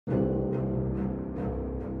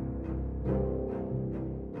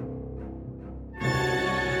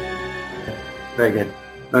Very good.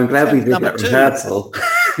 I'm glad we did that rehearsal.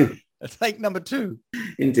 Take number 2.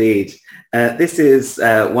 Indeed. This is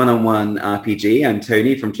one-on-one RPG. I'm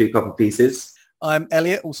Tony from Two Copper Pieces. I'm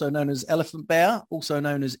Elliot, also known as Elephant Bear, also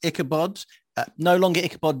known as Ichabod. No longer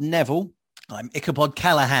Ichabod Neville. I'm Ichabod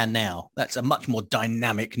Callahan now. That's a much more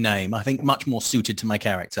dynamic name. I think much more suited to my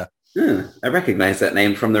character. I recognise that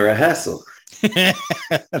name from the rehearsal.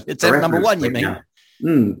 It's number 1, you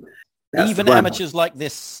mean? Even amateurs like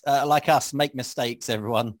this, like us, make mistakes,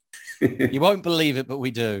 everyone. You won't believe it, but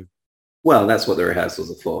we do. Well, that's what the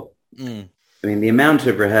rehearsals are for. I mean, the amount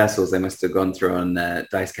of rehearsals they must have gone through on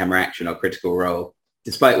Dice Camera Action or Critical Role,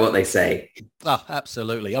 despite what they say. Oh,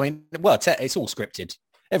 absolutely. I mean, well, it's all scripted.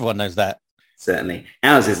 Everyone knows that. Certainly.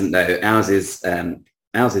 Ours isn't, though.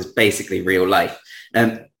 Ours is basically real life.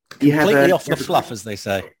 Completely off the fluff, as they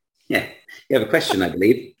say. Yeah. You have a question, I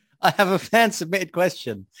believe. I have a fan-submitted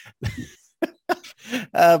question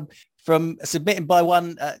submitted by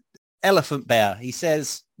one Elephant Bear. He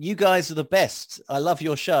says, "You guys are the best. I love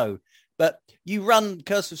your show, but you run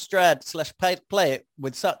Curse of Strahd / play it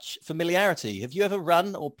with such familiarity. Have you ever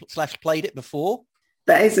run or / played it before?"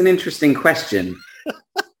 That is an interesting question.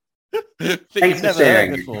 Thanks for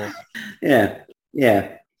sharing. Before.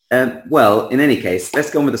 Yeah. Well, in any case,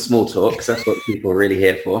 let's go on with the small talk because that's what people are really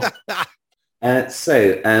here for.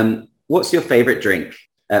 So, what's your favorite drink?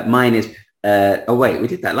 Mine is, oh wait, we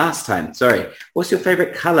did that last time. Sorry. What's your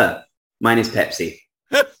favorite color? Mine is Pepsi.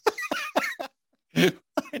 Mine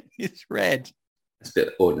is red. That's a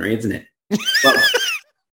bit ordinary, isn't it? Well,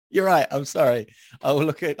 you're right. I'm sorry.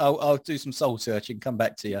 I'll do some soul searching, come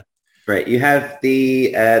back to you. Great. You have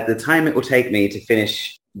the time it will take me to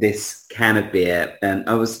finish this can of beer. And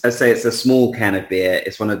I'd say it's a small can of beer.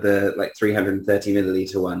 It's one of the 330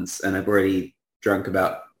 milliliter ones. And I've already drunk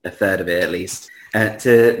about a third of it at least.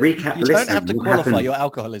 To recap, you don't have to qualify your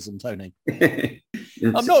alcoholism, Tony.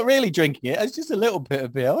 I'm not really drinking it. It's just a little bit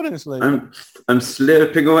of beer, honestly. I'm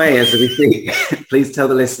slurping away as we speak. Please tell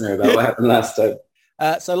the listener about what happened last time.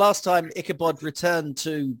 So last time, Ichabod returned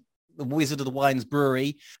to the Wizard of the Wine's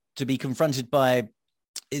brewery to be confronted by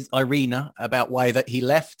Irina about why that he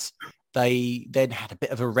left. They then had a bit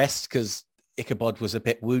of a rest because Ichabod was a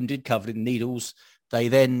bit wounded, covered in needles. They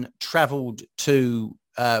then travelled to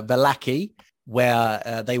Vallaki,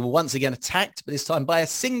 where they were once again attacked, but this time by a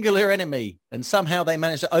singular enemy. And somehow they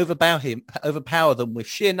managed to overpower them with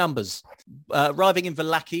sheer numbers. Arriving in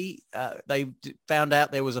Vallaki, they found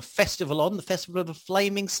out there was a festival on, the Festival of the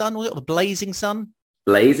Flaming Sun, was it, or the Blazing Sun?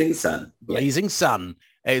 Blazing Sun. Blazing Sun.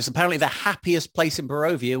 It's apparently the happiest place in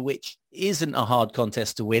Barovia, which isn't a hard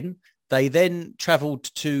contest to win. They then travelled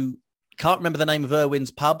to, can't remember the name of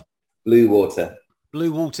Erwin's pub. Blue Water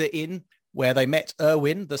Inn, where they met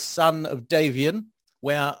Erwin, the son of Davian,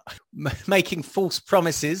 where making false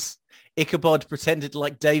promises, Ichabod pretended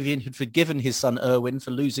like Davian had forgiven his son Erwin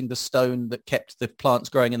for losing the stone that kept the plants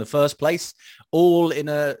growing in the first place, all in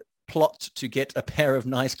a plot to get a pair of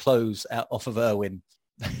nice clothes off of Erwin.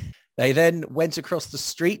 They then went across the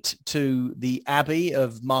street to the Abbey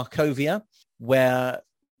of Markovia, where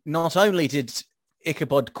not only did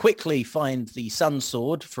Ichabod quickly find the sun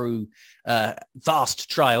sword through vast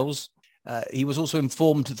trials, he was also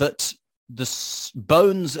informed that the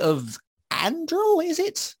bones of Andrel, is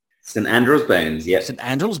it? St. Andrew's bones, yes. St.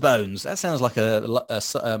 Andrew's bones. That sounds like a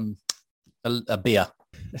beer.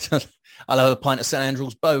 I'll have a pint of St.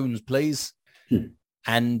 Andrew's bones, please.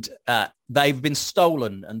 And they've been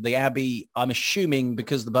stolen, and the Abbey, I'm assuming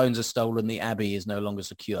because the bones are stolen, the Abbey is no longer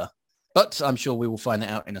secure. But I'm sure we will find that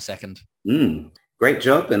out in a second. Great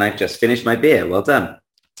job, and I've just finished my beer. Well done.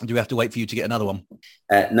 Do we have to wait for you to get another one?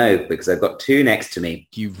 No, because I've got 2 next to me.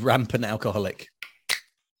 You rampant alcoholic.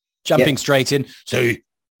 Jumping straight in. So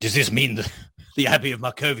does this mean that the Abbey of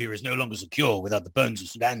Markovia is no longer secure without the bones of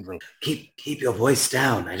St. Andrew? Keep your voice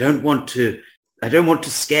down. I don't want to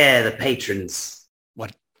scare the patrons.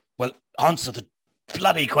 What? Well, answer the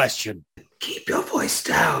bloody question. Keep your voice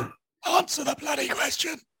down. Answer the bloody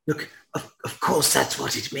question. Look, of course that's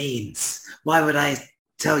what it means. Why would I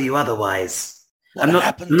tell you otherwise? I'm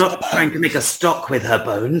not trying to make a stock with her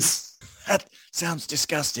bones. That sounds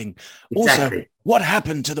disgusting. Exactly. Also, what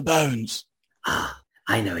happened to the bones?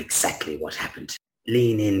 I know exactly what happened.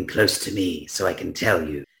 Lean in close to me so I can tell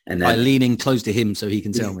you. And then by leaning close to him so he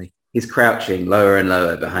can tell me. He's crouching lower and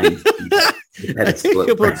lower behind the pedestal.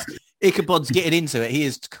 Ichabod's getting into it. He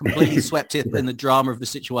is completely swept in the drama of the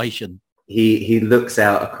situation. He looks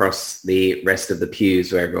out across the rest of the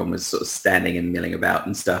pews where everyone was sort of standing and milling about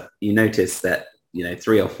and stuff. You notice that,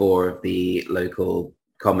 3 or 4 of the local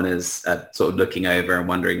commoners are sort of looking over and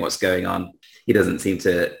wondering what's going on. He doesn't seem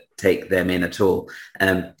to take them in at all.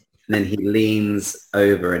 And then he leans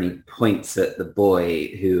over and he points at the boy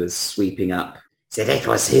who was sweeping up. Said, it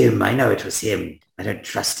was him. I know it was him. I don't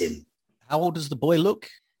trust him. How old does the boy look?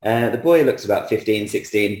 The boy looks about 15,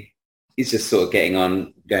 16. He's just sort of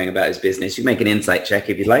going about his business. You can make an insight check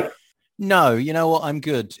if you'd like. No, you know what? I'm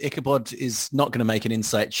good. Ichabod is not going to make an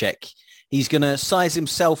insight check. He's going to size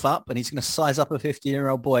himself up and he's going to size up a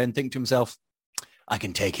 15-year-old boy and think to himself, I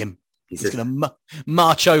can take him. He's going to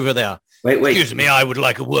march over there. Wait. Excuse me, I would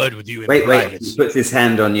like a word with you in private. Wait. He puts his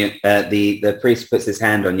hand on you. The priest puts his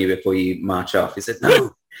hand on you before you march off. He said,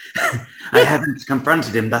 no, I haven't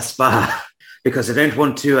confronted him thus far because I don't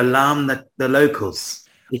want to alarm the locals.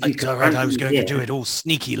 It's all right. I was going to do it all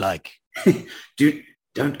sneaky-like.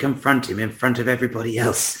 Don't confront him in front of everybody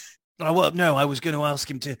else. Oh, well, no, I was going to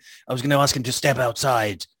ask him to step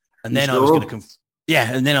outside, and then sure? I was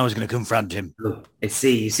going to confront him. Oh, I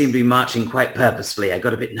see. You seem to be marching quite purposefully. I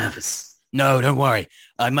got a bit nervous. No, don't worry.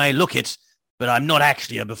 I may look it, but I'm not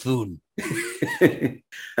actually a buffoon.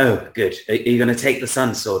 Oh, good. Are you going to take the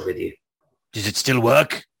sun sword with you? Does it still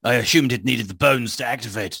work? I assumed it needed the bones to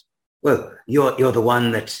activate. Well, you're the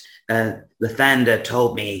one that Lathander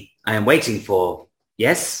told me I am waiting for.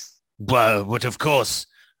 Yes? Well, but of course,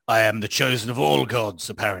 I am the chosen of all gods,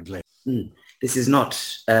 apparently. This is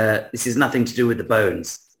nothing to do with the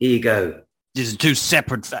bones. Here you go. This is two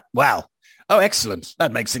separate... Wow. Oh, excellent.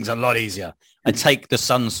 That makes things a lot easier. I take the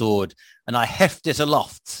sun sword and I heft it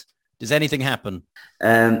aloft. Does anything happen?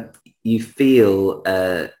 You feel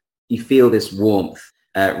this warmth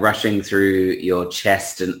rushing through your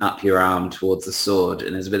chest and up your arm towards the sword,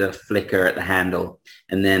 and there's a bit of flicker at the handle,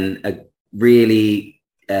 and then a really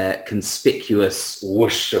conspicuous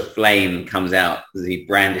whoosh of flame comes out as he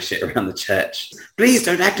brandish it around the church. Please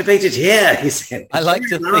don't activate it here, he said. I like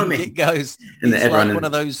to think it goes, and it's like one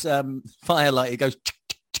of those firelight, it goes...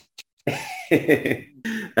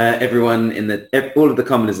 Everyone all of the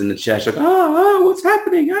commoners in the church are like, what's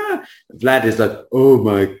happening? Vlad is like, oh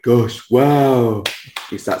my gosh, wow.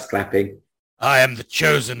 He starts clapping. I am the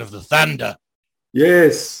chosen of the thunder.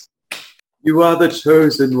 Yes, you are the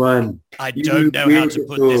chosen one. I don't know how to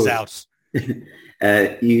put this out.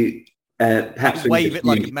 You perhaps wave it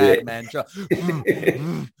like a madman.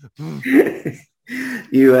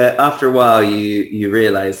 You after a while you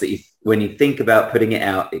realize that when you think about putting it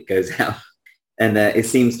out, it goes out, and it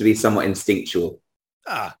seems to be somewhat instinctual.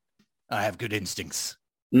 I have good instincts.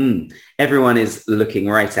 Everyone is looking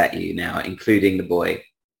right at you now, including the boy.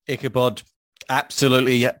 Ichabod,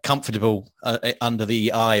 absolutely comfortable under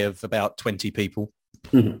the eye of about 20 people.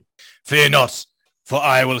 Fear not, for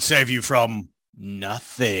I will save you from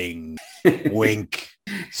nothing. Wink.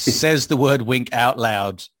 Says the word wink out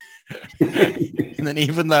loud. And then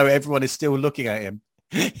even though everyone is still looking at him,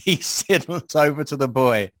 he sidles over to the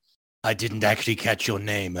boy. I didn't actually catch your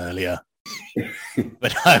name earlier,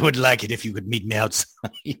 but I would like it if you could meet me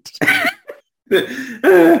outside.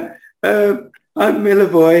 I'm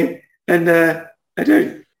Millerboy, and I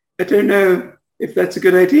don't know if that's a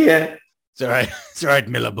good idea. It's all right,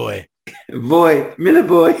 Millerboy.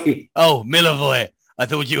 Millerboy. Oh, Millerboy. I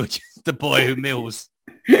thought you were just the boy who mills.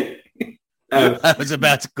 Oh. I was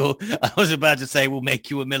about to say we'll make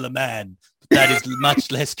you a Miller man. But that is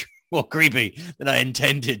much less more creepy than I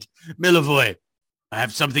intended. Millerboy, I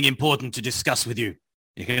have something important to discuss with you.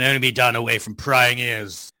 It can only be done away from prying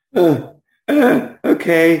ears.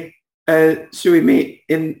 Okay. Should we meet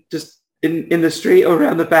in the street or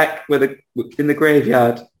around the back in the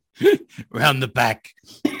graveyard? Round the back.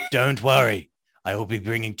 Don't worry. I will be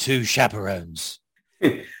bringing 2 chaperones.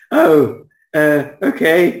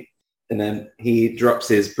 Okay. And then he drops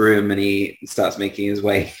his broom and he starts making his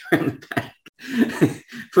way around the back,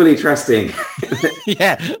 fully trusting.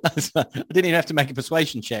 Yeah, I didn't even have to make a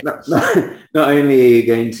persuasion check. Not only are you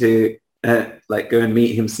going to go and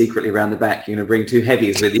meet him secretly around the back, you're going to bring 2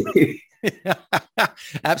 heavies with you.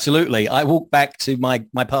 Absolutely. I walk back to my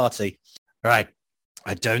party. Right.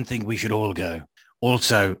 I don't think we should all go.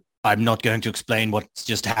 Also, I'm not going to explain what's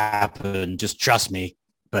just happened. Just trust me.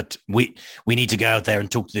 But we need to go out there and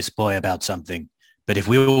talk to this boy about something. But if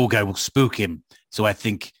we all go, we'll spook him. So I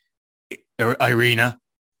think, Irina,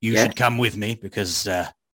 you should come with me because... Am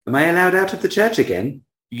I allowed out of the church again?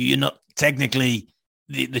 You're not technically...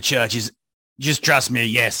 The church is... Just trust me.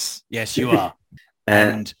 Yes, you are.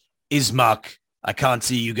 And Ismark, I can't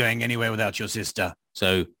see you going anywhere without your sister.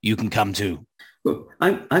 So you can come too. Well,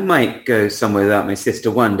 I might go somewhere without my sister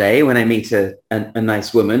one day when I meet a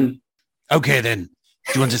nice woman. Okay, then.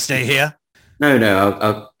 Do you want to stay here? No,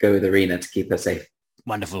 I'll go with Irina to keep her safe.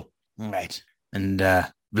 Wonderful. All right. And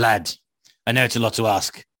Vlad, I know it's a lot to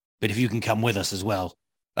ask, but if you can come with us as well.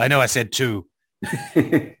 I know I said 2.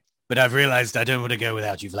 but I've realized I don't want to go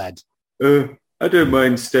without you, Vlad. I don't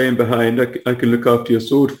mind staying behind. I can look after your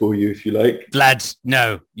sword for you if you like. Vlad,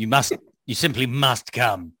 no, you simply must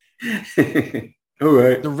come. All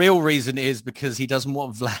right. The real reason is because he doesn't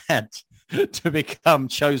want Vlad to become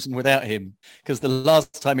chosen without him. Because the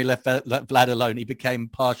last time he left Vlad alone, he became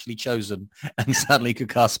partially chosen and suddenly could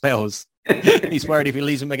cast spells. He's worried if he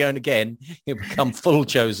leaves him alone again, he'll become full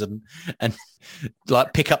chosen and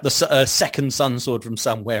like pick up the second sun sword from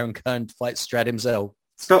somewhere and go and fight Strahd himself.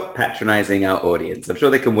 Stop patronizing our audience. I'm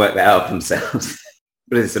sure they can work that out themselves.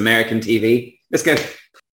 What is this, American TV? Let's go.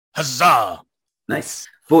 Huzzah! Nice.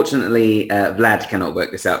 Fortunately, Vlad cannot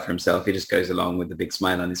work this out for himself. He just goes along with a big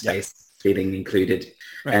smile on his face, feeling included.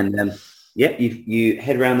 Right. And you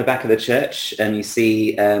head around the back of the church and you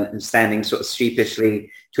see him standing sort of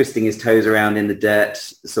sheepishly, twisting his toes around in the dirt,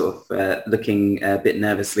 sort of looking a bit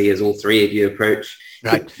nervously as all three of you approach.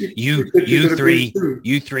 Right. You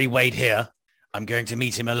three wait here. I'm going to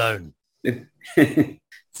meet him alone.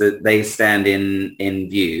 So they stand in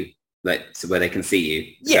view, like so where they can see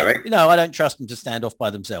you. Yeah, right? No, I don't trust them to stand off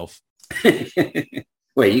by themselves.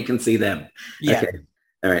 Well, you can see them. Yeah. Okay.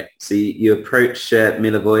 All right. So you approach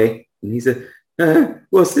Milivoy, and he's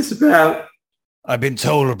what's this about? I've been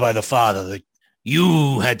told by the father that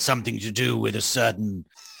you had something to do with a certain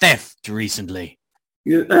theft recently.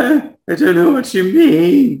 I don't know what you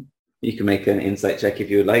mean. You can make an insight check if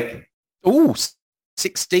you would like. Ooh,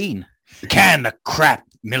 16. Can the crap,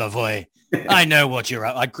 Milivoy. I know what you're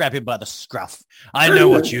up. I grab him by the scruff. I know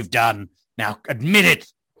what you've done. Now admit it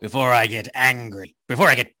before I get angry, before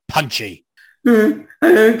I get punchy. I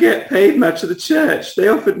don't get paid much at the church. They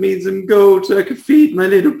offered me some gold so I could feed my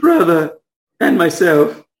little brother and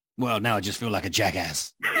myself. Well, now I just feel like a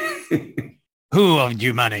jackass. Who offered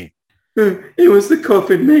you money? It was the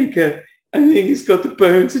coffin maker. I think he's got the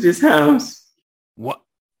bones at his house. What?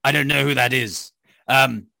 I don't know who that is.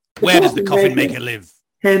 Where does the coffin maker live?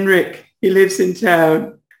 Henrik. He lives in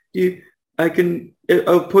town.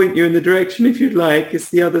 I'll point you in the direction if you'd like. It's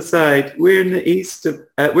the other side. We're in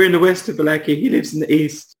the west of Valaki. He lives in the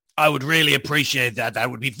east. I would really appreciate that. That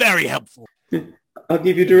would be very helpful. I'll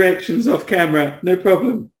give you directions off camera. No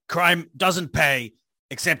problem. Crime doesn't pay,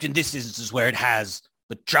 except in this instance where it has.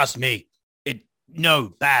 But trust me,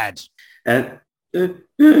 bad.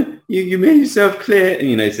 You made yourself clear. And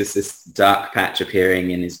you notice this dark patch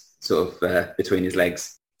appearing in his sort of between his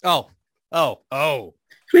legs. Oh.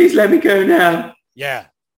 Please let me go now. Yeah.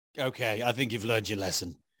 Okay. I think you've learned your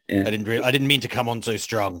lesson. Yeah. I didn't mean to come on so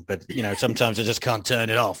strong, but sometimes I just can't turn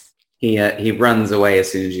it off. He runs away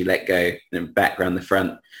as soon as you let go and back round the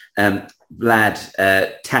front.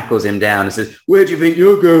 Vlad tackles him down and says, "Where do you think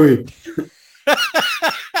you're going?"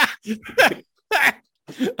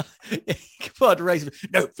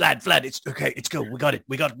 No, Vlad, it's okay. It's cool. We got it.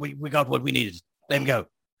 We got what we needed. Let him go.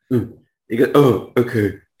 He goes, "Oh,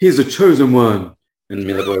 okay. He's a chosen one." And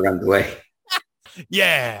Milivoy runs away.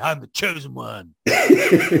 Yeah, I'm the chosen one.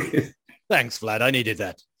 Thanks, Vlad. I needed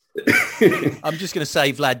that. I'm just going to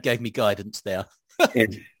say Vlad gave me guidance there.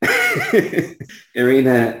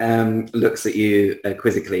 Irina looks at you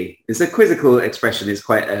quizzically. It's a quizzical expression is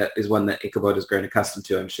one that Ichabod has grown accustomed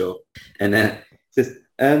to, I'm sure. And says,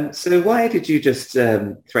 so why did you just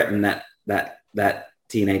threaten that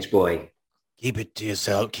teenage boy? Keep it to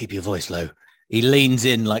yourself. Keep your voice low. He leans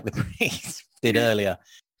in like the priest did earlier.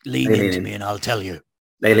 Lean into me and I'll tell you.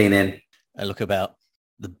 They lean in. I look about.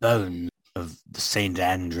 The bones of the Saint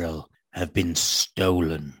Andrel have been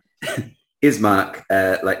stolen. Ismark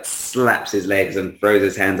slaps his legs and throws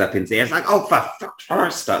his hands up into the air. It's like, oh, for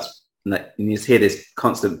fuck's starts. And you just hear this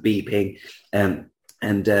constant beeping and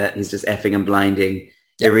he's just effing and blinding.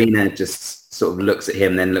 Yep. Irina just sort of looks at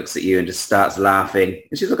him, then looks at you and just starts laughing.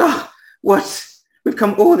 And she's like, oh, what? We've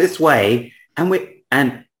come all this way. And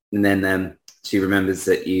then she remembers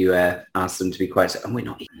that you asked them to be quiet. And we're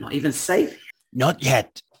not even safe. Not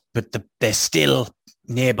yet, but they're still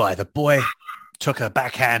nearby. The boy took a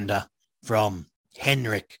backhander from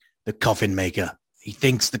Henrik, the coffin maker. He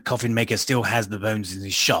thinks the coffin maker still has the bones in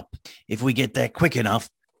his shop. If we get there quick enough,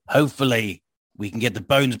 hopefully we can get the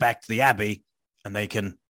bones back to the abbey and they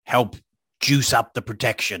can help juice up the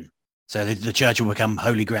protection so that the church will become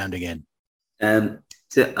holy ground again.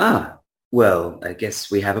 Well, I guess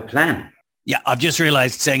we have a plan. Yeah, I've just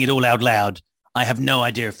realized saying it all out loud, I have no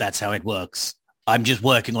idea if that's how it works. I'm just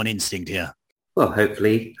working on instinct here. Well,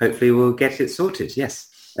 hopefully we'll get it sorted. Yes.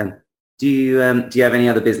 Do you have any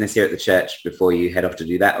other business here at the church before you head off to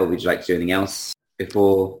do that, or would you like to do anything else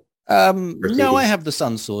before? No, I have the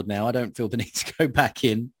sun sword now. I don't feel the need to go back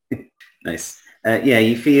in. Nice. Yeah,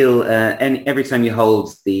 you feel every time you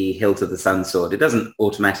hold the hilt of the sun sword, it doesn't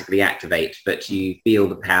automatically activate, but you feel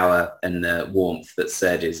the power and the warmth that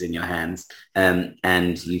surges in your hands, and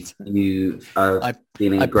you are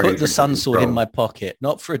feeling I a growing put the sense of sun sword in control. my pocket,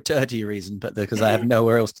 not for a dirty reason, but because I have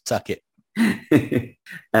nowhere else to tuck it.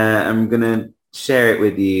 I'm gonna share it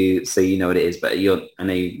with you so you know what it is, but I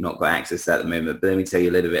know you've not got access to that at the moment, but let me tell you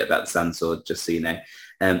a little bit about the sun sword, just so you know.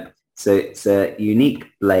 So it's a unique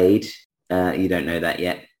blade. You don't know that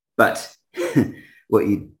yet, but what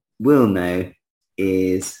you will know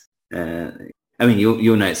is,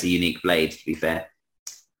 you'll know it's a unique blade, to be fair.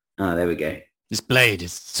 Oh, there we go. This blade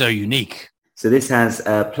is so unique. So this has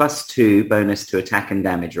a +2 bonus to attack and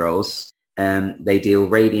damage rolls. They deal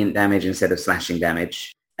radiant damage instead of slashing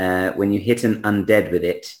damage. When you hit an undead with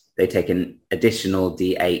it, they take an additional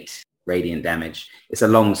D8 radiant damage. It's a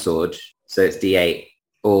long sword, so it's D8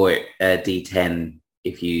 or D10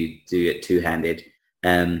 if you do it two-handed.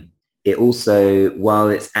 It also, while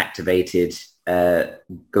it's activated,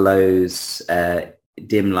 glows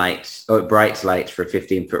dim light or bright light for a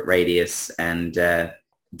 15-foot radius and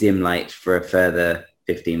dim light for a further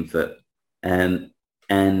 15-foot.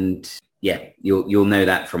 And yeah, you'll know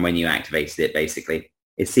that from when you activated it. Basically,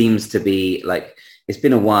 it seems to be like it's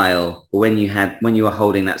been a while. But when you were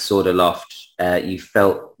holding that sword aloft, you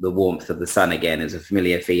felt the warmth of the sun again. It's a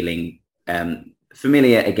familiar feeling.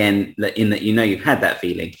 Familiar again in that you know you've had that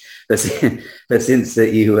feeling, but since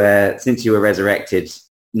you were resurrected,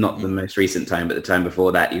 not the most recent time, but the time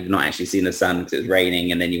before that, you've not actually seen the sun because it was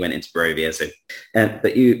raining, and then you went into Barovia. So,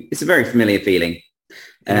 it's a very familiar feeling.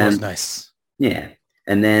 It was nice. Yeah,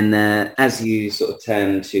 and then as you sort of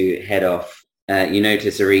turn to head off, you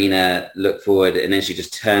notice Irina look forward, and then she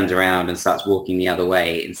just turns around and starts walking the other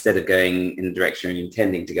way instead of going in the direction you're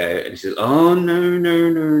intending to go. And she says, "Oh no, no,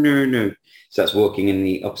 no, no, no!" Starts walking in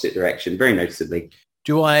the opposite direction, very noticeably.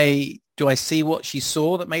 Do I see what she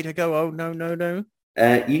saw that made her go, "Oh no, no, no"?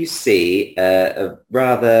 You see a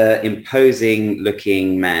rather imposing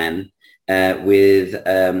looking man with,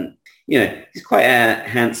 he's quite a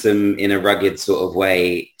handsome in a rugged sort of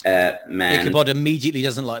way man. Ichabod immediately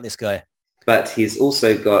doesn't like this guy. But he's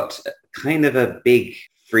also got kind of a big,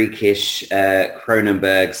 freakish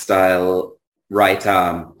Cronenberg style right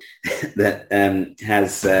arm that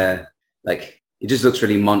has it just looks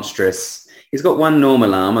really monstrous. He's got one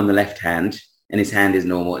normal arm on the left hand, and his hand is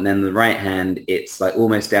normal. And then the right hand, it's like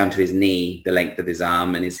almost down to his knee, the length of his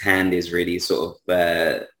arm, and his hand is really sort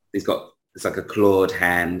of it's like a clawed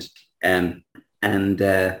hand. He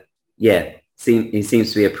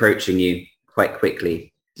seems to be approaching you quite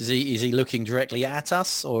quickly. Is he looking directly at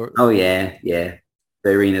us, or? Oh yeah.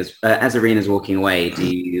 As Irina's walking away, do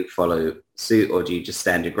you follow suit, or do you just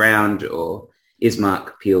stand your ground? Or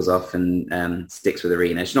Ismark peels off and sticks with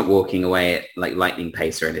Irina. She's not walking away at like lightning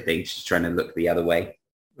pace or anything. She's trying to look the other way.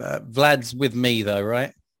 Vlad's with me though,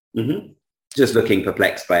 right? Mm-hmm. Just looking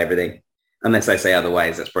perplexed by everything. Unless I say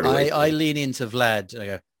otherwise, that's probably. I lean into Vlad and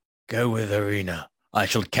I go with Irina. I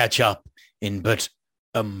shall catch up in but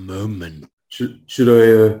a moment. Should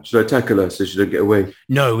I tackle her so she don't get away?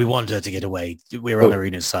 No, we want her to get away. We're on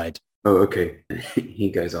Irina's side. Oh, okay. He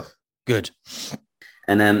goes off. Good.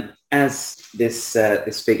 And as this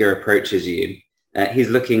figure approaches you, he's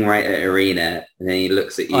looking right at Irina, and then he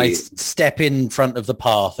looks at you. I step in front of the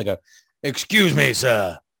path. I go, "Excuse me,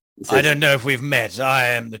 sir. Says, I don't know if we've met. I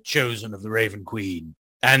am the chosen of the Raven Queen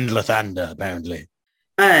and Lathander, apparently."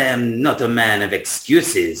 "I am not a man of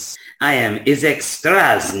excuses. I am Izek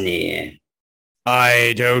Strasny."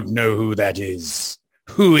 "I don't know who that is.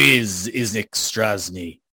 Who is Izek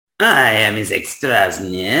Strasny?" "I am Izek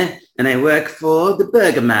Strasny, and I work for the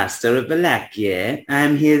Burgomaster of Valakia.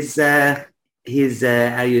 I'm his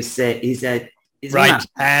how you say, his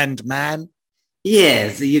right-hand man?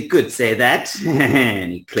 Yes, you could say that."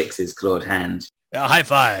 And he clicks his clawed hand. High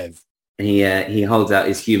five. And he holds out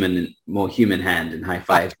his more human hand and high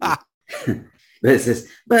five. But it says,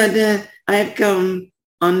 "But I have come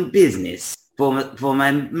on business for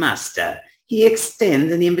my master. He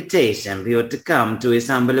extends an invitation for you to come to his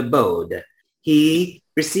humble abode. He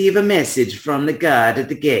received a message from the guard at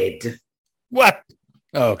the gate." "What?"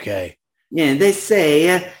 "Okay." "Yeah, they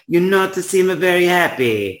say you not to seem very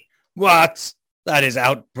happy." "What? That is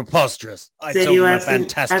preposterous. I told you a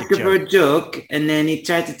fantastic joke. For a joke, and then he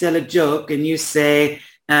tried to tell a joke, and you say,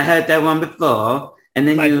 "I heard that one before," and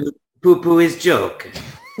then you poo-poo his joke."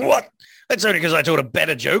 "What? That's only because I told a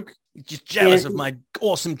better joke. He's just jealous of my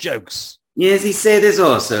awesome jokes." "Yes, he say this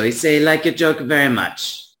also. He say, like your joke very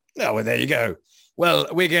much." "Oh, well, there you go. Well,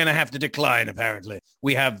 we're going to have to decline, apparently.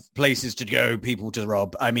 We have places to go, people to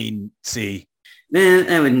rob. I mean, see."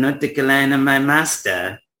 Well, I would not decline on my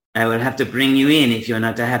master. I will have to bring you in if you're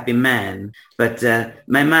not a happy man. But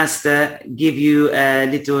my master give you a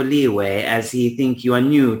little leeway as he think you are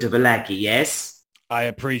new to Vallaki, yes? I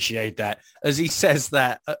appreciate that. As he says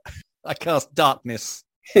that, I cast darkness.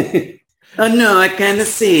 Oh no, I can't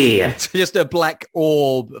see. Just a black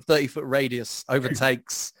orb, 30-foot radius,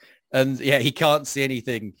 overtakes. And yeah, he can't see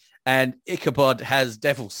anything. And Ichabod has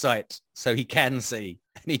devil's sight, so he can see.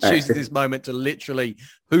 And he chooses this moment to literally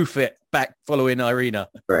hoof it back following Irina.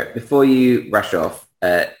 Right. Before you rush off,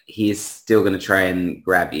 he is still going to try and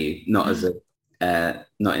grab you, not as a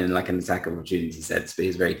not in like an attack of opportunity sense, but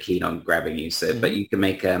he's very keen on grabbing you. So, but you can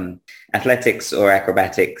make athletics or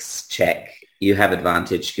acrobatics check. You have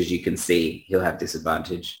advantage because you can see. He'll have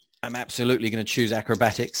disadvantage. I'm absolutely going to choose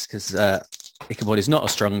acrobatics because Ichabod is not a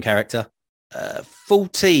strong character.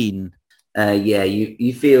 14. Yeah,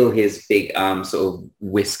 you feel his big arm sort of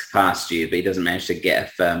whisk past you, but he doesn't manage to get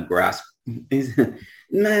a firm grasp.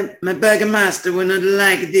 my burgomaster will not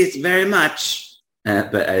like this very much.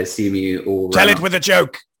 But I assume you all tell it with a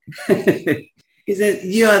joke. He says,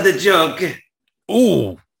 "You're the joke."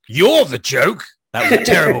 Ooh, you're the joke. That was a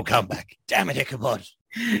terrible comeback. Damn it, Ichabod.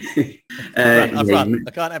 I've run.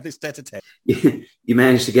 I can't have this tete-a-tete. You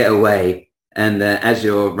managed to get away. And as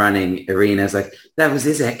you're running, Irina's like, "That was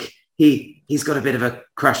Izek. He's got a bit of a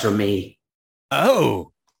crush on me."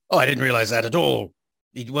 Oh, I didn't realize that at all.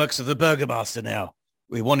 He works for the burgomaster now.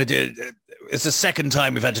 We wanted to... It's the second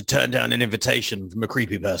time we've had to turn down an invitation from a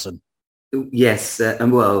creepy person. Yes,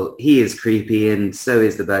 and well, he is creepy, and so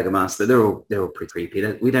is the burgomaster. They're all pretty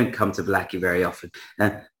creepy. We don't come to Vallaki very often.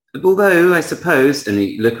 Although, I suppose, and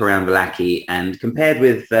you look around Vallaki, and compared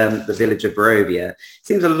with the village of Barovia, it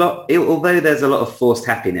seems a lot, although there's a lot of forced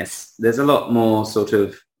happiness, there's a lot more sort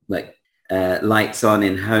of like lights on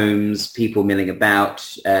in homes, people milling about.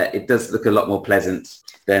 It does look a lot more pleasant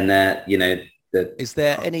than, is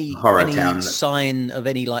there any sign of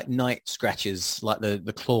any like night scratches, like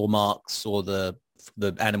the claw marks or the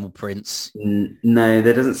animal prints? No,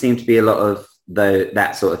 there doesn't seem to be a lot of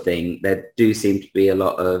that sort of thing. There do seem to be a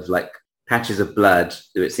lot of like patches of blood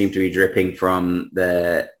that seem to be dripping from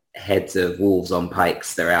the heads of wolves on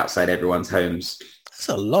pikes that are outside everyone's homes. That's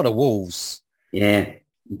a lot of wolves. Yeah,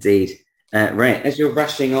 indeed. Right, as you're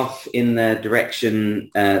rushing off in the direction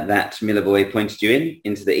that Milivoy pointed you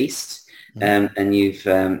into the east, and you've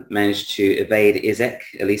managed to evade Izek,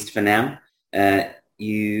 at least for now,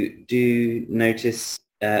 you do notice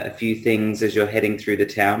a few things as you're heading through the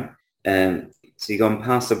town. So you've gone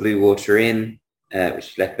past the Blue Water Inn,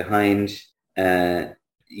 which you left behind.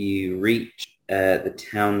 You reach the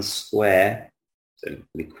town square. So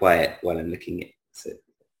be quiet while I'm looking at it.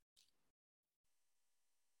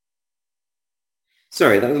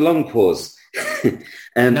 Sorry, that was a long pause.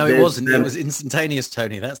 No, it wasn't. It was instantaneous,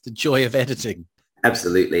 Tony. That's the joy of editing.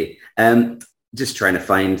 Absolutely. Just trying to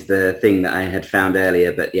find the thing that I had found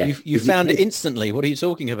earlier, but yeah. You found it instantly. What are you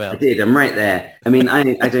talking about? I did. I'm right there. I mean, I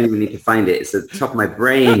don't even need to find it. It's at the top of my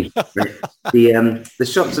brain. The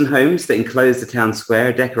shops and homes that enclose the town square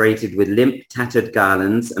are decorated with limp, tattered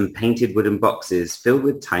garlands and painted wooden boxes filled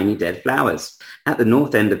with tiny dead flowers. At the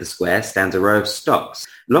north end of the square stands a row of stocks,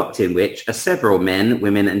 locked in which are several men,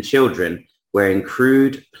 women and children wearing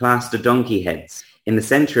crude plaster donkey heads. In the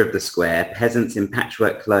center of the square, peasants in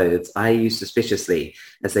patchwork clothes eye you suspiciously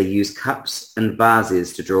as they use cups and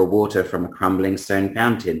vases to draw water from a crumbling stone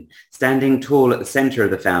fountain. Standing tall at the center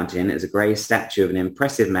of the fountain is a grey statue of an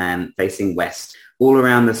impressive man facing west. All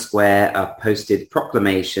around the square are posted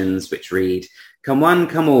proclamations which read, "Come one,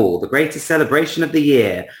 come all, the greatest celebration of the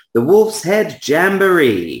year, the Wolf's Head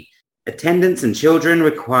Jamboree. Attendants and children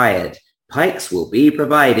required. Pikes will be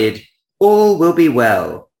provided. All will be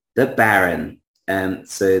well. The Baron."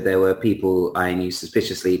 So there were people eyeing you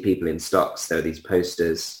suspiciously, people in stocks. There were these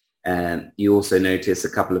posters. You also notice a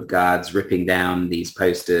couple of guards ripping down these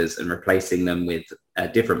posters and replacing them with a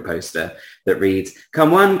different poster that reads,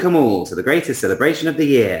 "Come one, come all, to the greatest celebration of the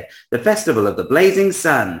year, the festival of the blazing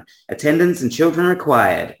sun. Attendants and children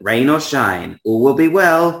required. Rain or shine. All will be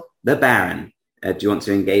well. The Baron." Do you want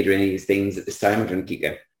to engage with any of these things at this time, or do you want to keep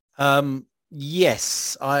going?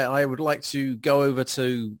 Yes, I would like to go over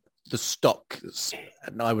to the stocks,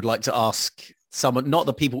 and I would like to ask someone, not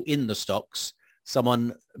the people in the stocks,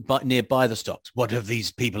 someone nearby the stocks, what have these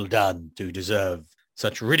people done to deserve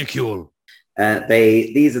such ridicule?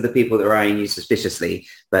 These are the people that are eyeing you suspiciously,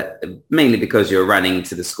 but mainly because you're running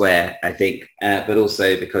to the square, I think, but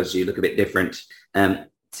also because you look a bit different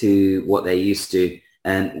to what they're used to.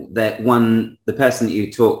 And the person that you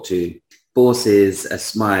talk to forces a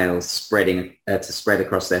smile spreading to spread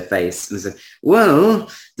across their face and says, well,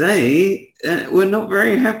 they were not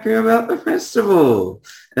very happy about the festival.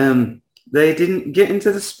 They didn't get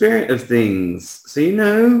into the spirit of things.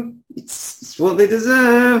 So, it's what they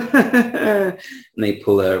deserve. And they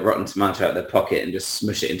pull a rotten tomato out of their pocket and just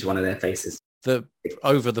smush it into one of their faces.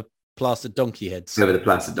 Over the plastered donkey heads. Over the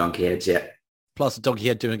plastered donkey heads, yeah. Plastered donkey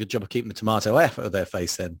head doing a good job of keeping the tomato out of their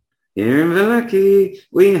face then. Here in Vallaki,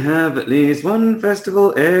 we have at least one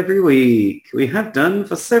festival every week. We have done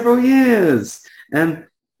for several years. And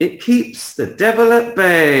it keeps the devil at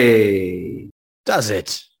bay. Does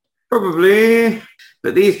it? Probably.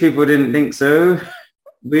 But these people didn't think so.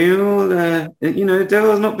 We all,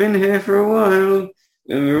 devil's not been here for a while.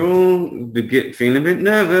 And we're all feeling a bit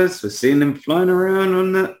nervous. We're seeing him flying around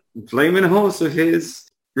on that flaming horse of his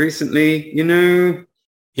recently,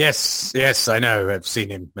 Yes, I know. I've seen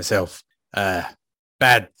him myself.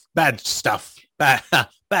 Bad stuff.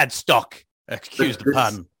 Bad stock. Excuse the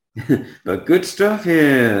pun. But good stuff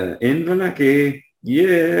here in Vallaki.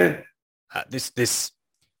 Yeah. This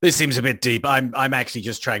seems a bit deep. I'm actually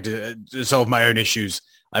just trying to solve my own issues.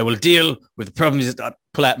 I will deal with the problems that I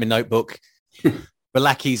pull out my notebook.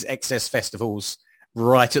 Valaki's excess festivals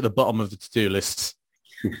right at the bottom of the to-do list.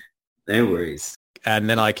 No worries. And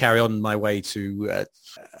then I carry on my way to...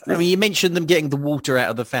 you mentioned them getting the water out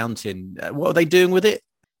of the fountain. What are they doing with it?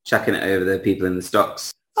 Chucking it over the people in the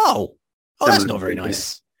stocks. Oh, that's not very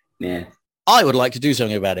nice. Yeah. I would like to do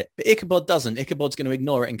something about it, but Ichabod doesn't. Ichabod's going to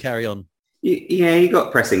ignore it and carry on. Yeah, you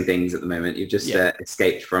got pressing things at the moment. You've just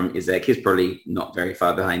escaped from Izek. He's probably not very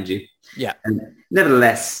far behind you. Yeah.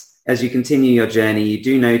 Nevertheless, as you continue your journey, you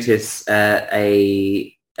do notice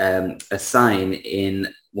a sign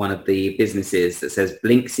in one of the businesses that says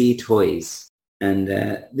Blinksy Toys. And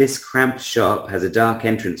this cramped shop has a dark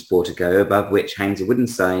entrance portico above which hangs a wooden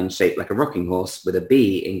sign shaped like a rocking horse with a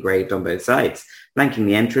bee engraved on both sides. Flanking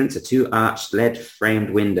the entrance are two arched lead-framed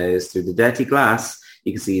windows. Through the dirty glass,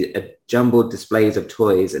 you can see jumbled displays of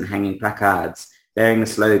toys and hanging placards bearing the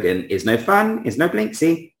slogan, "Is no fun, is no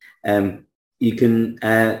Blinksy." You can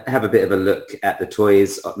have a bit of a look at the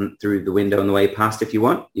toys through the window on the way past if you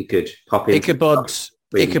want. You could pop in.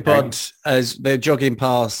 Ichabod, as they're jogging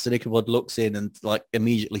past, and Ichabod looks in and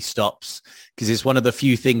immediately stops because it's one of the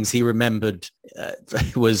few things he remembered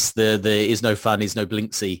was the "Is no fun, is no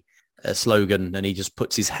Blinksy" slogan, and he just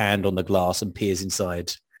puts his hand on the glass and peers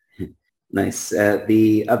inside. Nice.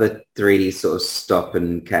 The other three sort of stop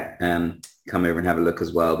and come over and have a look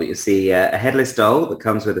as well. But you see a headless doll that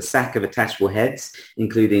comes with a sack of attachable heads,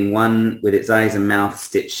 including one with its eyes and mouth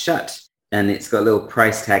stitched shut. And it's got a little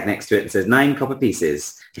price tag next to it that says 9 copper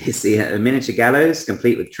pieces. You see a miniature gallows,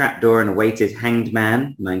 complete with trapdoor and a weighted hanged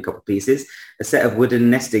man, 9 copper pieces. A set of wooden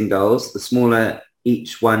nesting dolls. The smaller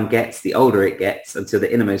each one gets, the older it gets, until the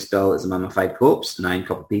innermost doll is a mummified corpse, 9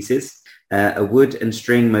 copper pieces. A wood and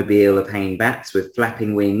string mobile of hanging bats with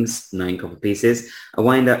flapping wings, 9 copper pieces. A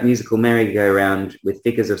wind-up musical merry-go-round with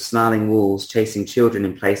figures of snarling wolves chasing children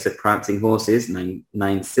in place of prancing horses,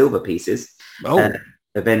 9 silver pieces. Oh.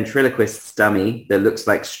 A ventriloquist's dummy that looks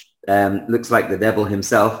like the devil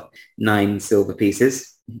himself, 9 silver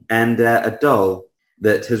pieces. And a doll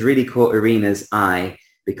that has really caught Irina's eye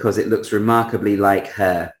because it looks remarkably like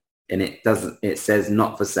her. And it says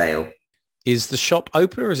not for sale. Is the shop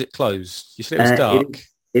open or is it closed? You said it was dark.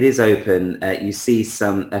 It is open. You see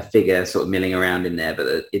a figure sort of milling around in there,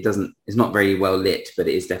 but it's not very well lit, but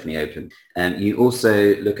it is definitely open. You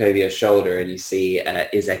also look over your shoulder and you see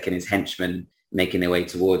Izek and his henchmen making their way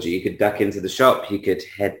towards you. You could duck into the shop. You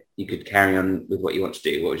could carry on with what you want to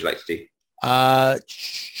do. What would you like to do?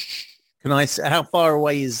 Can I? How far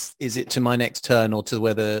away is it to my next turn, or to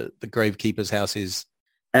where the gravekeeper's house is?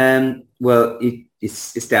 Well,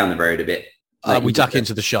 it's down the road a bit. We duck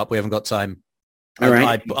into the shop. We haven't got time. All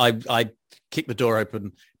right. I kick the door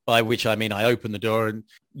open, by which I mean I open the door and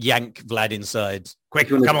yank Vlad inside. Quick,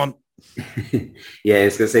 come on. Yeah, I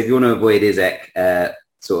was going to say, if you want to avoid Izek,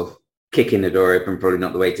 sort of kicking the door open, probably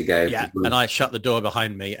not the way to go. Yeah, and I shut the door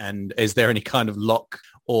behind me. And is there any kind of lock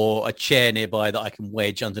or a chair nearby that I can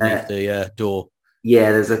wedge underneath the door?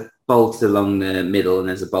 Yeah, there's a bolt along the middle, and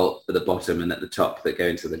there's a bolt at the bottom and at the top that go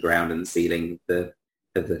into the ground and the ceiling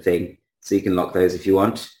of the thing. So you can lock those if you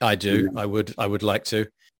want. I do. I would like to.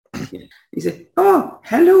 Yeah. You say, "Oh,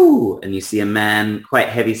 hello," and you see a man, quite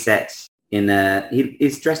heavy set.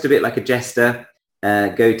 He's dressed a bit like a jester,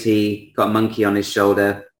 goatee, got a monkey on his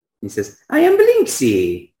shoulder. He says, "I am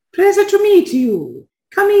Blinksy. Pleasure to meet you.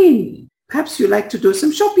 Come in. Perhaps you like to do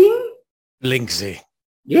some shopping?" Blinksy.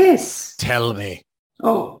 Yes. Tell me.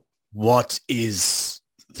 Oh. What is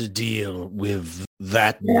the deal with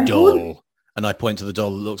that Yeah. doll? And I point to the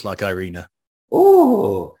doll that looks like Irina.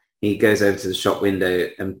 Oh, he goes over to the shop window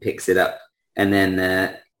and picks it up and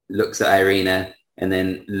then looks at Irina and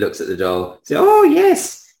then looks at the doll. So, oh,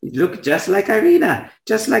 yes, you look just like Irina,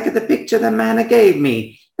 just like the picture the man gave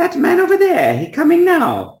me. That man over there, he coming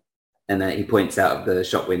now. And he points out of the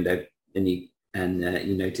shop window and you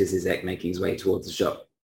notice Izek making his way towards the shop.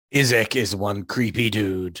 Izek is one creepy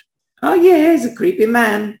dude. Oh, yeah, he's a creepy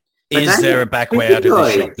man. Is there a back way out of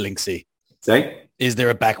this shop, Linksy? Sorry? Is there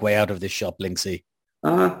a back way out of this shop, Linksy?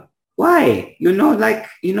 Why? You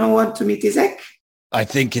want to meet Izek? I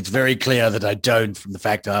think it's very clear that I don't from the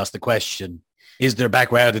fact I asked the question. Is there a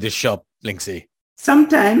back way out of this shop, Linksy?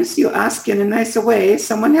 Sometimes you ask in a nicer way,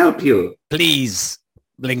 someone help you. Please,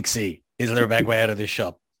 Linksy, is there a back way out of this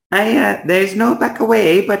shop? There's no back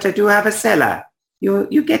away, but I do have a cellar.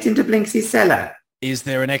 You get into Blinksy's cellar. Is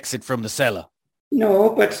there an exit from the cellar?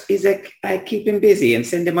 No, but Izek, I keep him busy and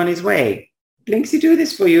send him on his way. Blinksy do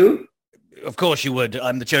this for you? Of course you would.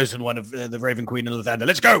 I'm the chosen one of the Raven Queen and Lathander.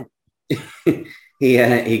 Let's go!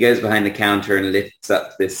 He goes behind the counter and lifts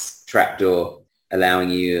up this trapdoor,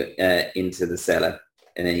 allowing you into the cellar.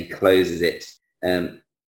 And then he closes it. And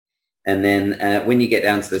then when you get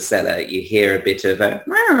down to the cellar, you hear a bit of a...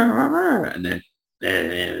 And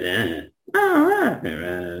then...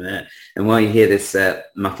 And while you hear this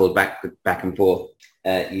muffled back and forth,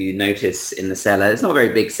 you notice in the cellar, it's not a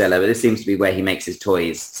very big cellar, but this seems to be where he makes his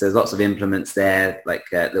toys. So there's lots of implements there, like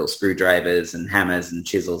little screwdrivers and hammers and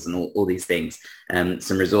chisels and all these things.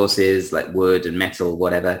 Some resources like wood and metal,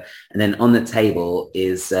 whatever. And then on the table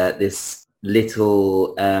is this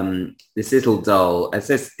little doll.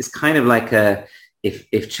 It's kind of like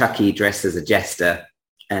if Chucky dressed as a jester.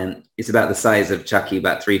 And it's about the size of Chucky,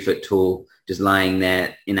 about 3 foot tall, just lying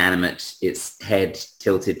there inanimate, its head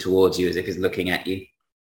tilted towards you as if it's looking at you.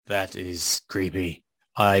 That is creepy.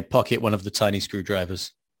 I pocket one of the tiny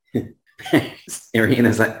screwdrivers.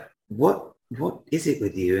 Irina's like, what is it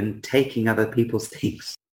with you and taking other people's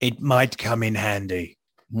things? It might come in handy.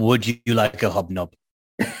 Would you like a hobnob?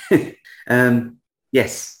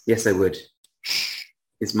 Yes, I would. Shh.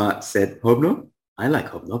 Ismark said, hobnob? I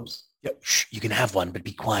like hobnobs. Yeah, shh, you can have one, but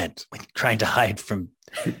be quiet. We're trying to hide from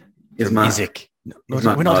Ismark. Isaac.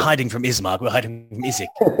 We're not hiding from Ismark. We're hiding from Isaac.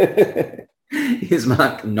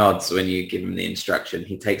 Ismark nods when you give him the instruction.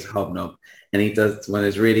 He takes a hobnob and he does one of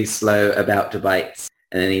those really slow about to bites,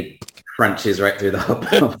 and then he crunches right through the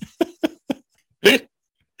hobnob.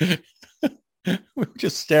 We're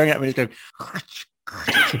just staring at me. He's going...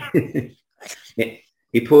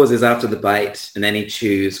 He pauses after the bite and then he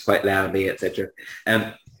chews quite loudly, etc.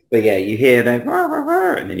 But yeah, you hear the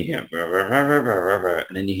and then you hear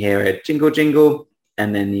and then you hear a jingle jingle,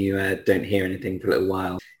 and then you don't hear anything for a little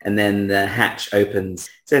while. And then the hatch opens.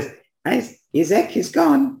 It says, Izek is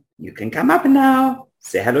gone. You can come up now.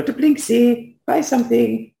 Say hello to Blinksy. Buy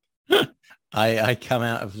something. I come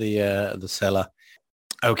out of the cellar.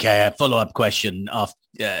 Okay, a follow-up question.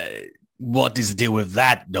 What is the deal with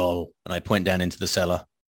that doll? And I point down into the cellar.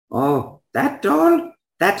 Oh, that doll?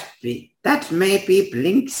 That may be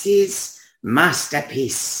Blinksy's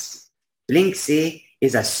masterpiece. Blinksy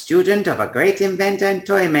is a student of a great inventor and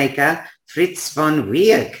toy maker, Fritz von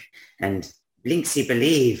Wieg, and Blinksy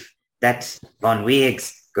believe that von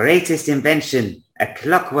Wieg's greatest invention, a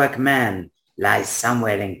clockwork man, lies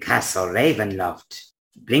somewhere in Castle Ravenloft.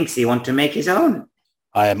 Blinksy want to make his own.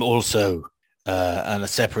 I am also, on a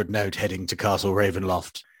separate note, heading to Castle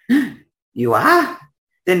Ravenloft. You are?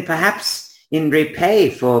 Then perhaps in repay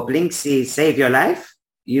for Blinksy save your life,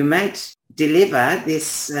 you might deliver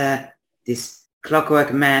this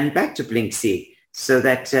clockwork man back to Blinksy so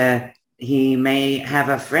that he may have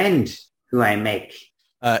a friend who I make.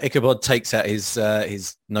 Ichabod takes out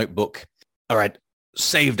his notebook. All right,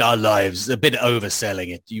 saved our lives. A bit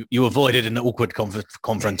overselling it. You avoided an awkward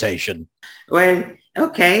confrontation. Well,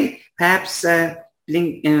 okay. Perhaps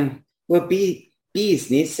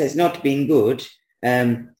business has not been good.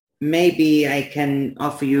 Maybe I can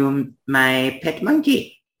offer you my pet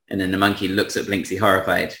monkey. And then the monkey looks at Blinksy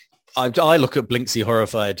horrified. I look at Blinksy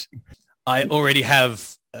horrified. I already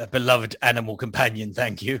have a beloved animal companion,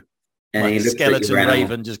 thank you. And my he looks skeleton at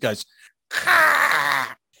raven just goes,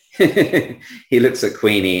 He looks at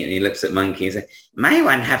Queenie and he looks at Monkey and says, my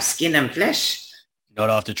one have skin and flesh. Not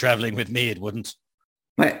after traveling with me, it wouldn't.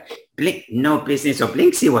 What? No business of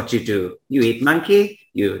Blinksy what you do. You eat monkey,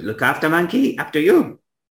 you look after monkey, up to you.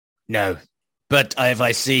 No, but if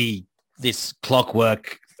I see this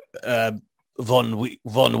clockwork von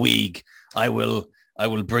Wieg, I will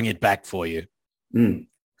bring it back for you.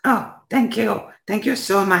 Oh, thank you. Thank you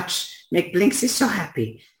so much. Make Blinksy so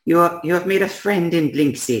happy. You have made a friend in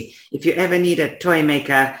Blinksy. If you ever need a toy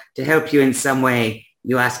maker to help you in some way,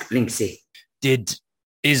 you ask Blinksy. Did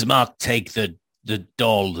Ismark take the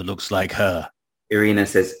doll that looks like her? Irina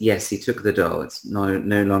says, yes, he took the doll. It's no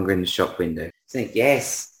longer in the shop window. Saying,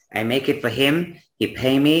 yes, I make it for him. He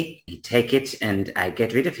pay me, he take it, and I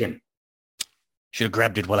get rid of him. Should have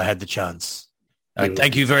grabbed it while I had the chance.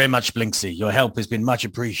 Thank you very much, Blinksy. Your help has been much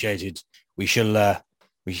appreciated. We shall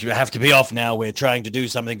have to be off now. We're trying to do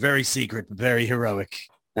something very secret but very heroic.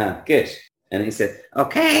 Ah, good. And he said,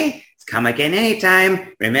 okay, come again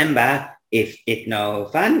anytime. Remember, if it no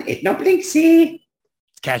fun, it no Blinksy.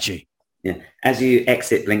 Catchy. Yeah. As you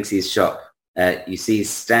exit Blinksy's shop, you see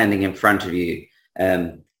standing in front of you,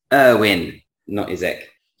 Erwin, not Izek.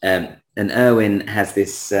 And Erwin has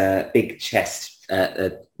this big chest,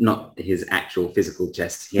 not his actual physical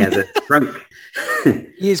chest. He has a trunk.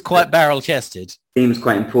 He is quite barrel-chested. Seems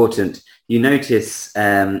quite important. You notice,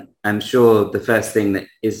 I'm sure the first thing that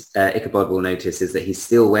is Ichabod will notice is that he's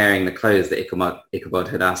still wearing the clothes that Ichabod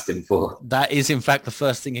had asked him for. That is, in fact, the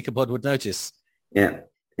first thing Ichabod would notice. Yeah.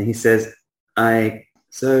 And he says, I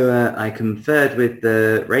conferred with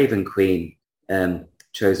the Raven Queen,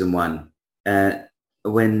 chosen one.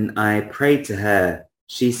 When I prayed to her,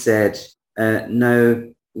 she said,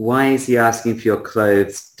 no, why is he asking for your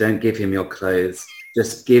clothes? Don't give him your clothes.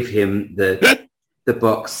 Just give him the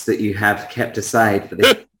box that you have kept aside for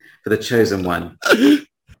the chosen one.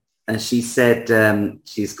 And she said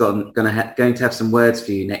she's going to have some words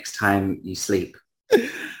for you next time you sleep.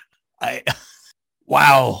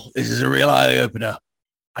 Wow, this is a real eye-opener.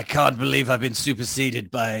 I can't believe I've been superseded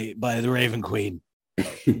by the Raven Queen.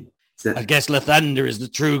 I guess Lathander is the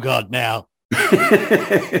true god now.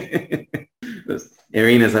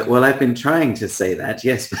 Irina's like, well, I've been trying to say that,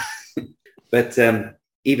 yes. But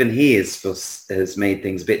even he has made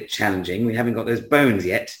things a bit challenging. We haven't got those bones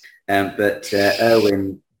yet. But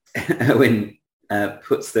Erwin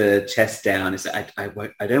puts the chest down and says,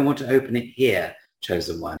 I don't want to open it here,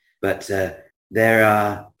 chosen one. But there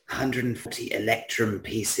are 140 electrum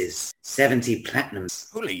pieces, 70 platinums.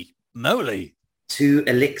 Holy moly. 2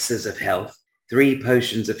 elixirs of health, 3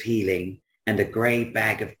 potions of healing, and a grey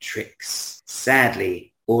bag of tricks.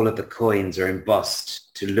 Sadly, all of the coins are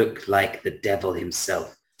embossed to look like the devil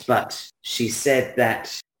himself. But she said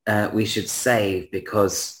that we should save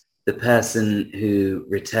because the person who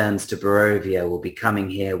returns to Barovia will be coming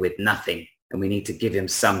here with nothing, and we need to give him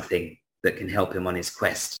something that can help him on his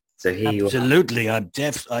quest. So here you are. Absolutely.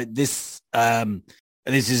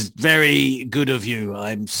 This is very good of you.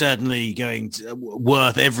 I'm certainly going to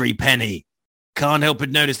worth every penny. Can't help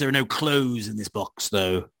but notice there are no clothes in this box,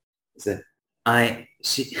 though. So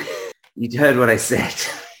you heard what I said.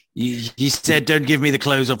 You said don't give me the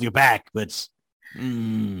clothes off your back, but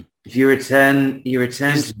if you return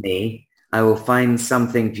to me, I will find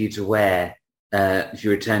something for you to wear. If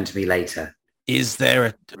you return to me later. Is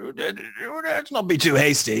there let's not be too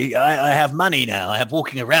hasty. I have money now. I have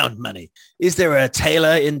walking around money. Is there a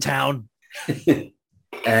tailor in town?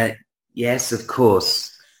 Yes, of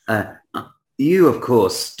course. You, of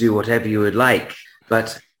course, do whatever you would like,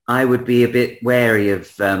 but I would be a bit wary of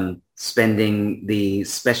spending the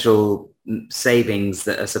special savings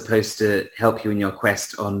that are supposed to help you in your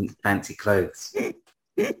quest on fancy clothes.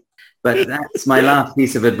 But that's my last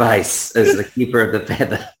piece of advice as the keeper of the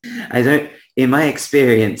feather. In my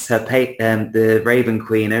experience, the Raven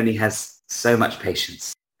Queen only has so much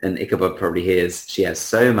patience. And Ichabod probably hears she has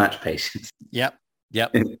so much patience. Yep.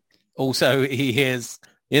 Also, he hears,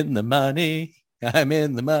 in the money, I'm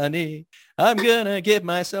in the money. I'm going to get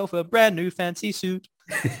myself a brand new fancy suit.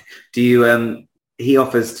 Do you, he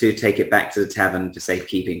offers to take it back to the tavern for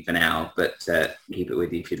safekeeping for now, but keep it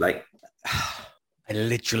with you if you'd like. I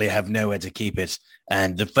literally have nowhere to keep it.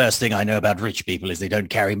 And the first thing I know about rich people is they don't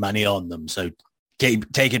carry money on them. So take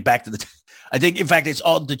it back to the... I think, in fact, it's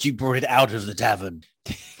odd that you brought it out of the tavern.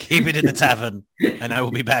 Keep it in the tavern, and I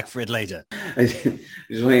will be back for it later. I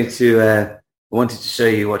just wanted to show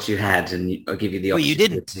you what you had, and I'll give you the option. Well, you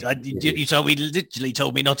didn't. You literally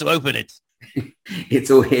told me not to open it. It's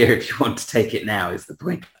all here if you want to take it now, is the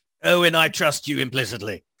point. Oh, and I trust you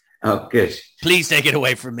implicitly. Oh, good. Please take it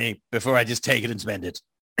away from me before I just take it and spend it.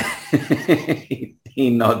 He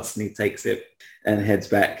nods and he takes it and heads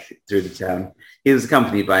back through the town. He was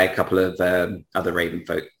accompanied by a couple of other raven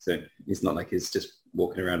folk, so it's not like he's just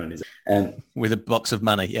walking around on his own. With a box of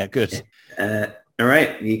money. Yeah, good. All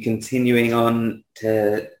right, you continuing on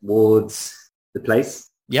towards the place?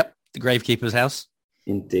 Yep, the gravekeeper's house.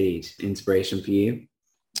 Indeed. Inspiration for you?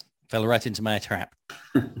 Fell right into my trap.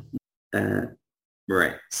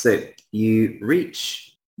 Right. So you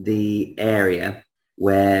reach the area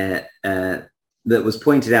where that was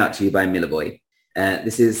pointed out to you by Millerboy.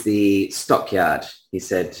 This is the stockyard, he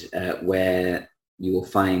said, where you will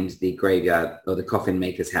find the graveyard or the coffin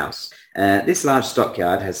maker's house. This large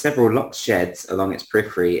stockyard has several locked sheds along its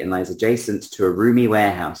periphery and lies adjacent to a roomy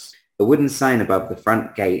warehouse. A wooden sign above the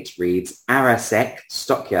front gate reads Arasek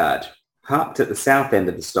Stockyard. Parked at the south end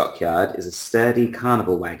of the stockyard is a sturdy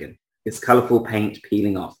carnival wagon, its colourful paint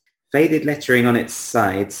peeling off. Faded lettering on its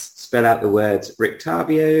sides spell out the words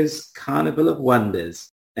Rictavio's Carnival of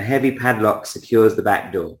Wonders. A heavy padlock secures the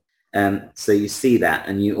back door. So you see that,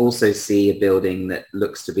 and you also see a building that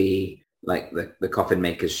looks to be like the coffin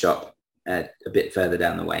maker's shop a bit further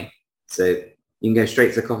down the way. So you can go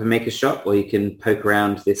straight to the coffin maker's shop, or you can poke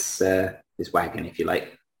around this this wagon if you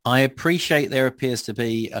like. I appreciate there appears to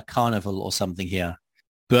be a carnival or something here,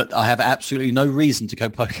 but I have absolutely no reason to go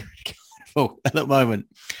poke at a carnival at the moment.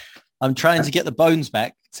 I'm trying to get the bones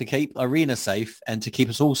back to keep Irina safe and to keep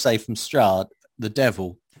us all safe from Strahd, the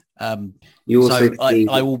devil. You also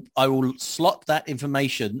I will slot that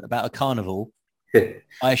information about a carnival.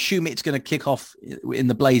 I assume it's going to kick off in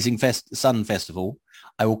the Blazing Sun Festival.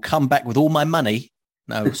 I will come back with all my money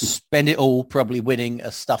and I will spend it all probably winning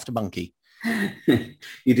a stuffed monkey.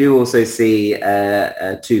 You do also see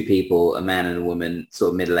two people, a man and a woman, sort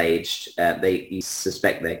of middle-aged. You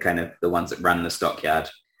suspect they're kind of the ones that run the stockyard.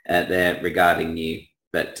 They're regarding you,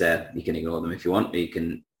 but you can ignore them if you want. Or you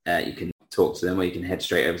can talk to them, or you can head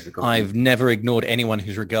straight over to the coffin. I've never ignored anyone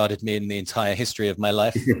who's regarded me in the entire history of my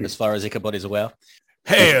life, as far as Ichabod is aware.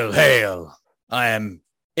 Hail, hail! I am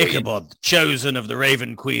Ichabod, chosen of the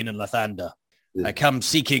Raven Queen and Lathander. I come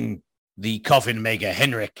seeking the coffin maker,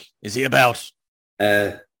 Henrik. Is he about?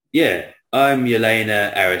 Yeah, I'm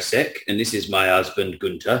Yelena Arasek, and this is my husband,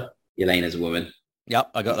 Gunter. Yelena's a woman.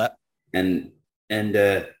 Yep, I got that. And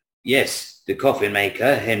yes, the coffin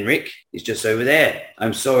maker, Henrik, is just over there.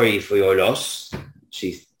 I'm sorry for your loss,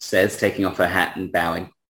 she says, taking off her hat and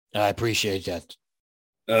bowing. I appreciate that.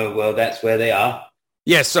 Oh, well, that's where they are.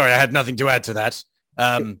 Yes, sorry, I had nothing to add to that.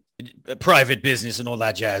 Private business and all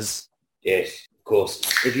that jazz. Yes, of course.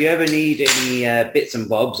 If you ever need any bits and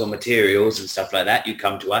bobs or materials and stuff like that, you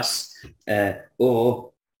come to us.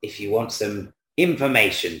 Or if you want some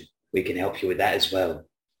information, we can help you with that as well.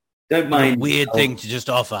 Don't mind. A weird thing to just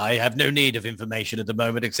offer. I have no need of information at the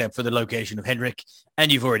moment except for the location of Henrik, and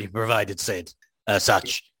you've already provided said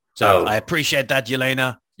such. So I appreciate that,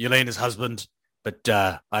 Yelena's husband, but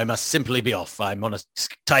I must simply be off. I'm on a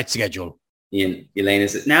tight schedule. Yelena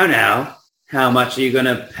says, now, how much are you going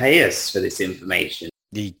to pay us for this information?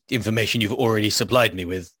 The information you've already supplied me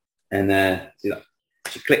with. And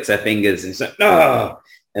she clicks her fingers and says, oh!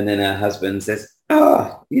 And then her husband says,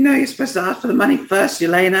 oh, you're supposed to ask for the money first,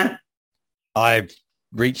 Yelena. I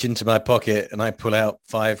reach into my pocket and I pull out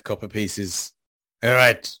 5 copper pieces. All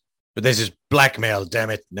right, but this is blackmail, damn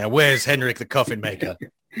it. Now, where's Henrik the coffin maker?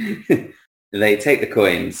 They take the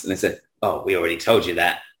coins and they say, oh, we already told you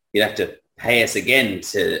that. You'd have to pay us again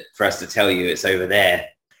for us to tell you it's over there.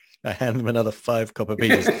 I hand them another 5 copper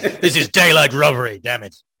pieces. This is daylight robbery, damn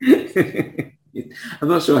it. I'm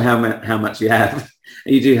not sure how much you have.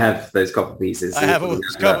 You do have those copper pieces. I have all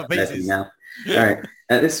those copper pieces. All right.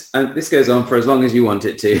 This goes on for as long as you want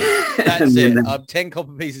it to. That's it. I'm 10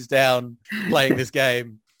 copper pieces down playing this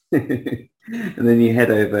game. And then you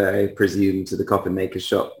head over, I presume, to the coffin maker's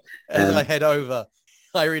shop. As I head over,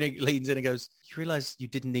 Irina leans in and goes, you realise you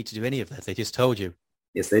didn't need to do any of that. They just told you.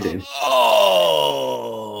 Yes, they do.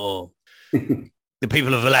 Oh! The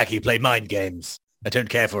people of Vallaki play mind games. I don't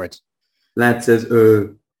care for it. Lad says,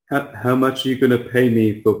 how much are you going to pay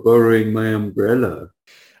me for borrowing my umbrella?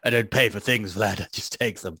 I don't pay for things, Vlad. I just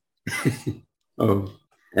take them. Oh.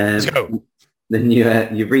 Let's go. Then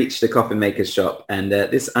you reach the coffin maker's shop, and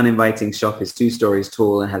this uninviting shop is 2 stories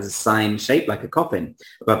tall and has a sign shaped like a coffin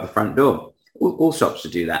above the front door. All shops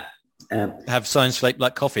should do that. Have signs shaped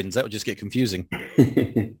like coffins. That would just get confusing.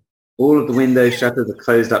 All of the window shutters are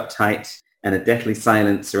closed up tight, and a deathly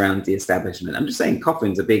silence surrounds the establishment. I'm just saying,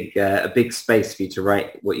 coffin's a big space for you to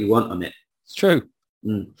write what you want on it. It's true.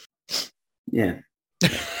 Yeah.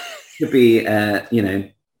 Could be,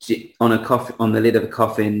 on the lid of a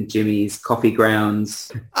coffin, Jimmy's Coffee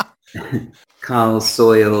Grounds, Carl's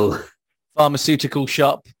Soil. Pharmaceutical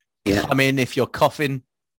shop. Yeah. Come in if you're coughing.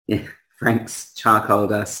 Yeah. Frank's Charcoal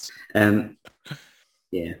Dust.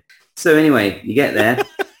 Yeah. So anyway, you get there.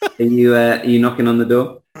 Are you knocking on the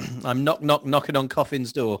door? I'm knocking on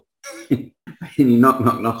Coffin's door. You knock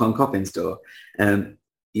on Coffin's door. A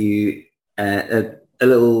a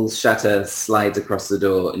little shutter slides across the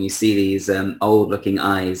door, and you see these old-looking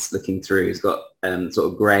eyes looking through. He's got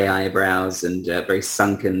sort of grey eyebrows and very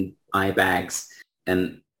sunken eye bags,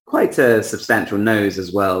 and quite a substantial nose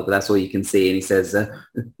as well. But that's all you can see. And he says,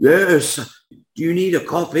 "Yes, do you need a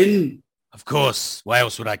coffin?" Of course. Why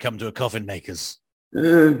else would I come to a coffin maker's?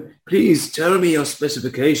 Please tell me your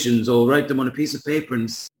specifications, or write them on a piece of paper and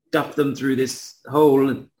stuff them through this hole,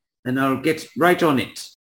 and I'll get right on it.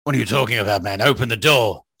 What are you talking about, man? Open the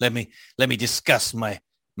door. Let me discuss my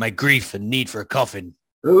grief and need for a coffin.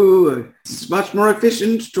 Oh, it's much more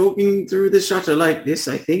efficient talking through the shutter like this,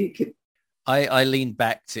 I think. I leaned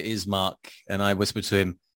back to Ismark and I whispered to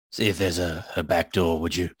him, see if there's a back door,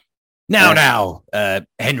 would you? Now,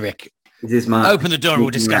 Henrik, open the door and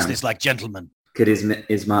we'll discuss this like gentlemen. Could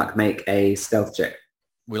Ismark make a stealth check?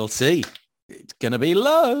 We'll see. It's going to be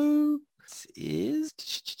low. It is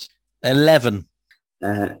 11.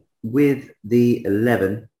 With the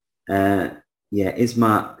 11,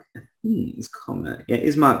 Ismark... it's common. Yeah,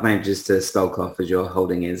 Ismark manages to skulk off as you're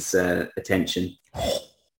holding his attention.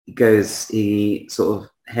 He sort of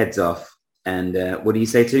heads off. And what do you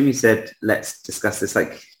say to him? You said, let's discuss this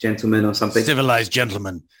like gentlemen or something. Civilized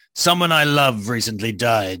gentlemen. Someone I love recently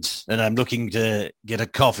died, and I'm looking to get a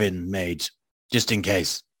coffin made, just in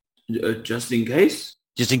case. Just in case?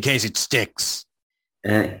 Just in case it sticks.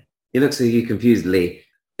 He looks at you confusedly.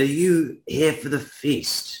 Are you here for the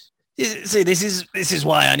feast? See, this is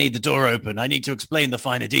why I need the door open. I need to explain the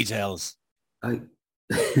finer details.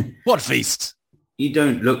 What feast? You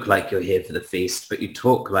don't look like you're here for the feast, but you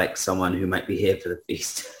talk like someone who might be here for the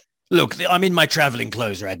feast. Look, I'm in my traveling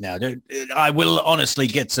clothes right now. I will honestly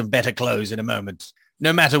get some better clothes in a moment.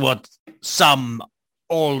 No matter what some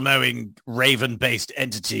all-knowing raven-based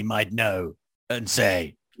entity might know and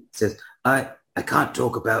say. He says, I can't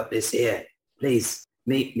talk about this here. Please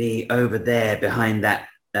meet me over there behind that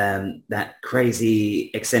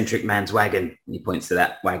crazy eccentric man's wagon. And he points to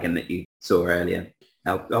that wagon that you saw earlier.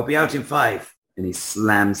 I'll be out in 5. And he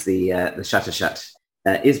slams the shutter shut.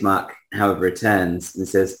 Ismark, however, returns and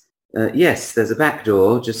says, yes, there's a back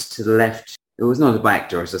door just to the left. It was not a back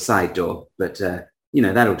door, it's a side door. But,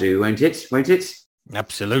 that'll do, won't it? Won't it?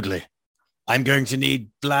 Absolutely. I'm going to need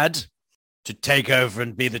Vlad to take over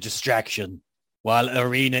and be the distraction while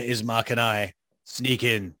Arena, Ismark, and I sneak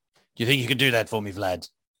in. Do you think you can do that for me, Vlad?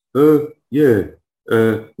 Yeah.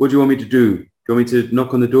 What do you want me to do? Do you want me to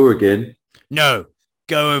knock on the door again? No.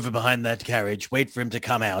 Go over behind that carriage, wait for him to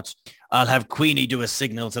come out. I'll have Queenie do a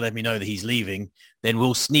signal to let me know that he's leaving. Then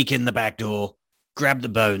we'll sneak in the back door, grab the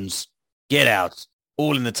bones, get out,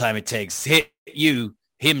 all in the time it takes. You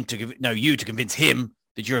to convince him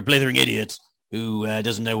that you're a blithering idiot who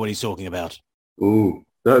doesn't know what he's talking about. Oh,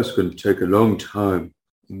 that's going to take a long time.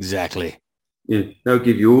 Exactly. Yeah, that'll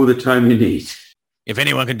give you all the time you need. If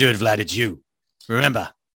anyone can do it, Vlad, it's you. Remember,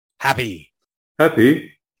 happy.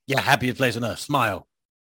 Happy? Yeah, happiest place on earth. Smile.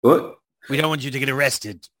 What? We don't want you to get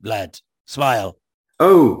arrested, Vlad. Smile.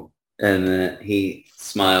 Oh, and he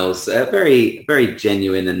smiles, a very, very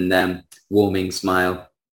genuine and warming smile.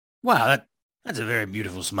 Wow, that's a very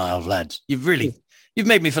beautiful smile, Vlad. You've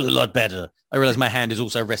made me feel a lot better. I realize my hand is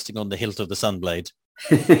also resting on the hilt of the sunblade.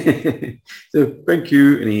 So thank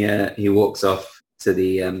you, and he walks off to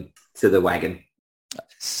the wagon.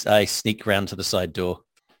 I sneak round to the side door.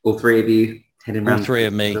 All three of you heading round.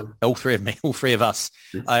 All three of us.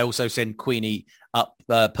 Yes. I also send Queenie up,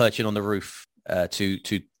 perching on the roof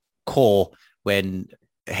to caw when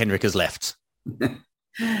Henrik has left.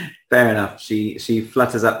 Fair enough. She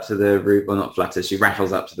flutters up to the roof, or not flutters, she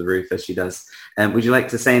rattles up to the roof as she does. Would you like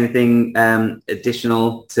to say anything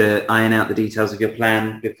additional to iron out the details of your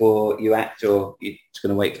plan before you act, or you're just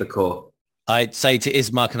going to wait for the call? I'd say to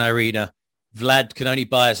Ismark and Irina, Vlad can only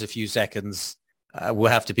buy us a few seconds.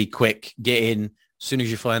 We'll have to be quick. Get in. As soon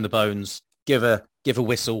as you find the bones, give a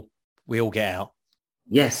whistle. We all get out.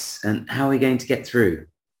 Yes. And how are we going to get through?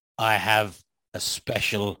 I have a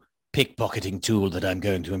special pickpocketing tool that I'm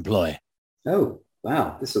going to employ. Oh,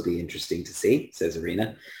 wow. This will be interesting to see, says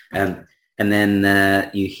Arena. And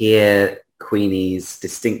then you hear Queenie's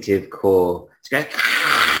distinctive caw. She goes,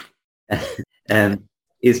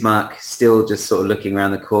 Ismark, still just sort of looking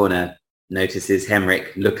around the corner, notices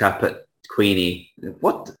Henrik look up at Queenie.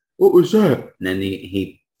 What was that? And then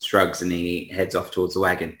he shrugs and he heads off towards the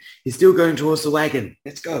wagon. He's still going towards the wagon.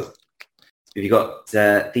 Let's go. Have you got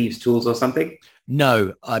thieves' tools or something?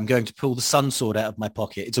 No, I'm going to pull the sun sword out of my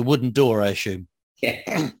pocket. It's a wooden door, I assume.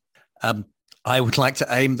 Yeah. I would like to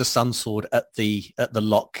aim the sun sword at the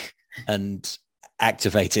lock and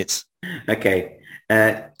activate it. Okay.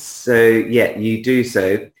 So you do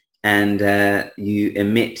so, and you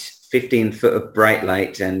emit 15 foot of bright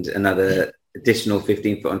light and another additional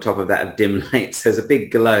 15 foot on top of that of dim lights. There's a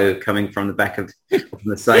big glow coming from the back of from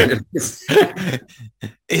the side of this.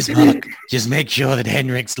 Ismark, just make sure that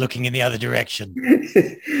Henrik's looking in the other direction.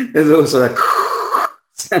 There's also a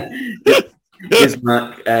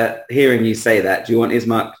Ismark, hearing you say that, do you want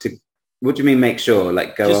Ismark to, what do you mean make sure?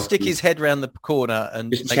 Like go just off stick his head round the corner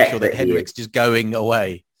and just make sure that Henrik's just going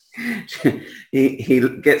away. he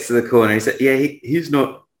gets to the corner. He said, yeah,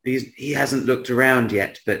 he hasn't looked around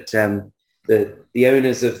yet, but the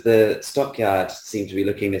owners of the stockyard seem to be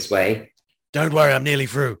looking this way. Don't worry, I'm nearly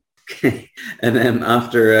through. And then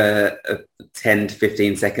after 10 to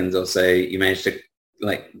 15 seconds or so, you manage to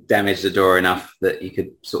like damage the door enough that you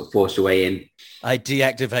could sort of force your way in. I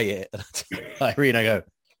deactivate it. Irina go,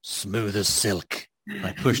 smooth as silk.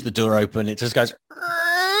 I push the door open. It just goes.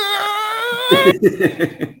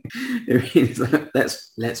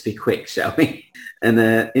 Let's be quick, shall we? And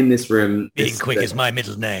in this room, being quick is my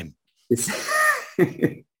middle name.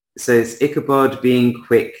 So it's Ichabod, being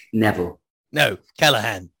quick, Neville. No,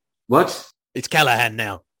 Callahan. What? It's Callahan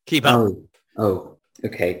now. Keep up. Oh,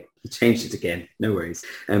 okay. I changed it again. No worries.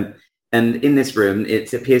 And in this room,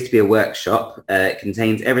 it appears to be a workshop. It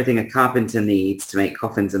contains everything a carpenter needs to make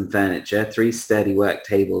coffins and furniture. 3 sturdy work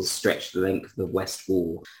tables stretch the length of the west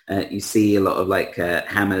wall. You see a lot of like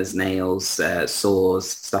hammers, nails, saws,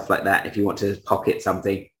 stuff like that if you want to pocket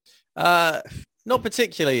something. Not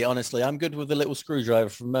particularly, honestly. I'm good with the little screwdriver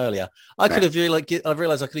from earlier. I could have I've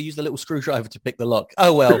realised I could have used the little screwdriver to pick the lock.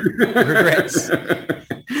 Oh well, regrets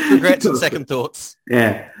and second thoughts.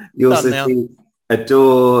 Yeah, you also see a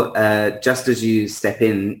door just as you step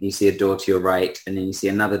in. You see a door to your right, and then you see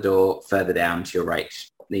another door further down to your right,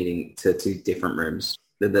 leading to 2 different rooms.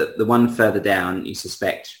 The one further down, you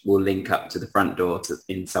suspect, will link up to the front door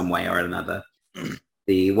in some way or another.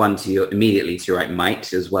 The one immediately to your right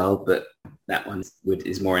might as well, but that one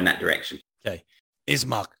is more in that direction. Okay.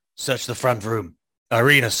 Ismark, search the front room.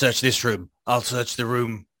 Irina, search this room. I'll search the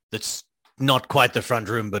room that's not quite the front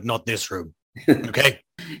room, but not this room. Okay?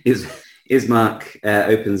 Ismark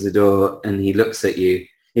opens the door and he looks at you.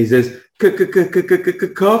 He says,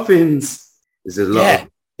 coffins. There's a lot. Yeah,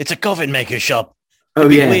 it's a coffin maker shop.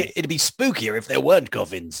 It'd be spookier if there weren't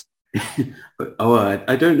coffins.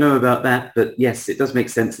 I don't know about that, but yes, it does make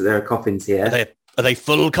sense that there are coffins here. Are they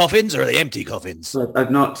full coffins or are they empty coffins?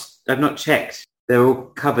 I've not checked. They're all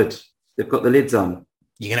covered. They've got the lids on.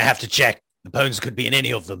 You're going to have to check. The bones could be in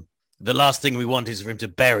any of them. The last thing we want is for him to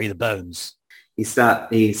bury the bones. He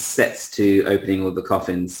sets to opening all the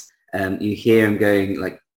coffins. You hear him going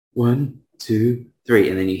like 1, 2, 3,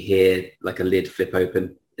 and then you hear like a lid flip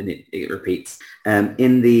open and it repeats.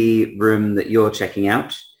 In the room that you're checking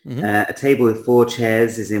out, a table with 4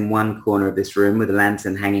 chairs is in one corner of this room with a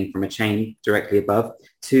lantern hanging from a chain directly above.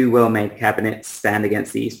 2 well-made cabinets stand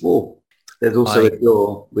against the east wall. There's also a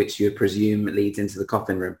door which you presume leads into the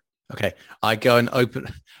coffin room. Okay. I go and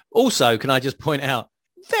open. Also, can I just point out,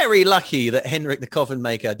 very lucky that Henrik the coffin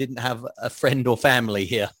maker didn't have a friend or family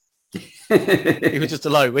here. He was just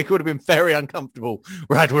alone. We could have been very uncomfortable.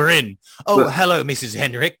 Right, we're in. Oh, hello, Mrs.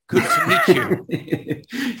 Henrik. Good to meet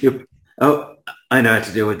you. I know how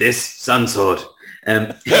to deal with this. Sun sword.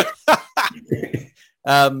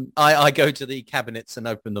 I go to the cabinets and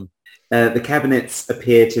open them. The cabinets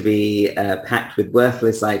appear to be packed with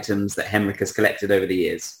worthless items that Henrik has collected over the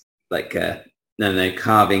years, like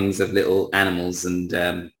carvings of little animals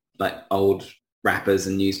and like old wrappers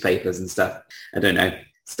and newspapers and stuff. I don't know,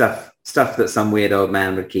 stuff that some weird old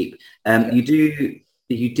man would keep. You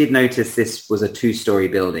did notice this was a 2-story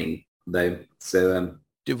building, though. So,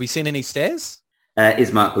 have we seen any stairs?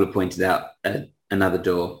 Ismark will have pointed out another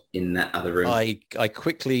door in that other room. I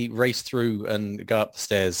quickly race through and go up the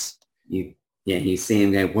stairs. You see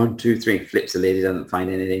him go 1, 2, 3, flips the lid, he doesn't find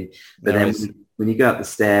anything. But then when you go up the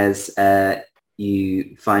stairs,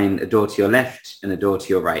 you find a door to your left and a door to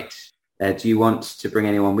your right. Do you want to bring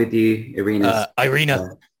anyone with you?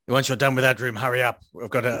 Irina, once you're done with that room, hurry up. We've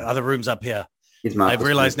got other rooms up here. I've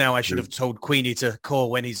realised now I should have told Queenie to call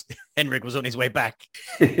when Henrik was on his way back.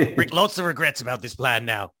 Lots of regrets about this plan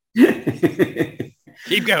now.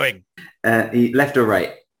 Keep going. Left or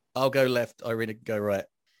right? I'll go left. Irina go right.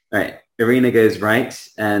 All right. Irina goes right,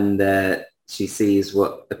 and she sees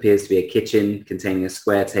what appears to be a kitchen containing a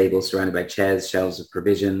square table surrounded by chairs, shelves of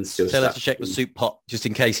provisions. Tell her to check the soup pot, just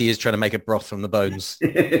in case he is trying to make a broth from the bones.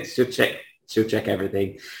 She'll check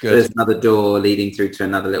everything. Good. There's another door leading through to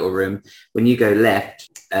another little room. When you go left,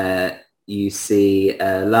 you see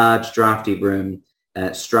a large drafty room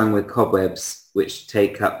strung with cobwebs, which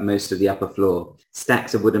take up most of the upper floor.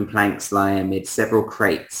 Stacks of wooden planks lie amid several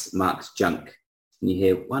crates marked junk. And you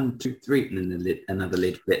hear 1, 2, 3, and then another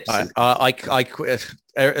lid flips. Are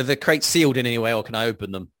the crates sealed in any way, or can I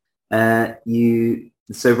open them?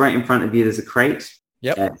 So right in front of you, there's a crate.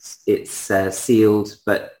 Yep. It's sealed,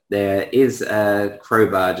 but there is a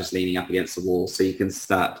crowbar just leaning up against the wall, so you can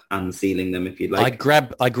start unsealing them if you'd like.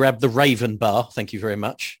 I grab the Raven bar. Thank you very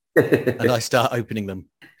much. And I start opening them.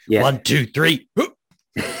 Yeah. 1, 2, 3.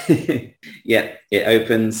 Yeah, it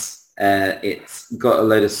opens. It's got a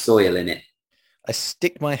load of soil in it. I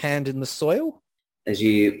stick my hand in the soil. As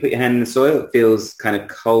you put your hand in the soil, it feels kind of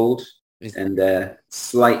cold and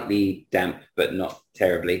slightly damp, but not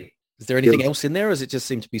terribly. Is there anything else in there, or does it just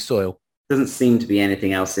seem to be soil? Doesn't seem to be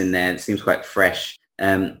anything else in there. It seems quite fresh.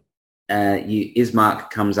 Ismark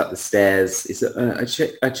comes up the stairs. He said,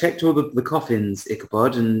 I checked all the coffins,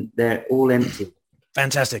 Ichabod, and they're all empty.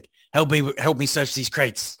 Fantastic. Help me search these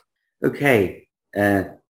crates. Okay.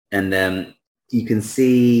 And you can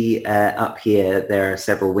see up here there are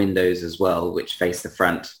several windows as well, which face the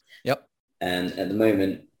front. Yep. And at the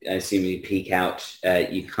moment, I assume you peek out,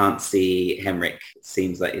 you can't see Hemric. It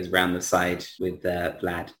seems like he's round the side with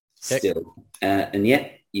Vlad still. And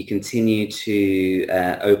yet you continue to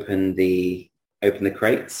open the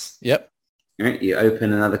crates. Yep. All right, you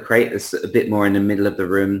open another crate. There's a bit more in the middle of the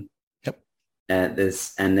room. Yep. And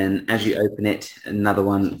then as you open it, another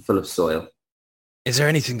one full of soil. Is there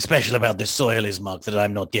anything special about this soil, Ismark, that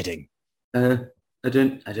I'm not getting? I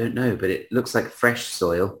don't know, but it looks like fresh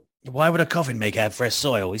soil. Why would a coffin maker have fresh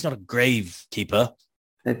soil? He's not a grave keeper.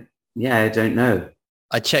 Yeah, I don't know.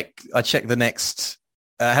 I check the next.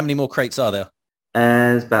 How many more crates are there?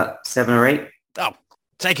 There's about 7 or 8. Oh,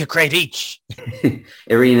 take a crate each.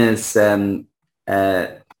 Irina's still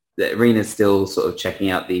sort of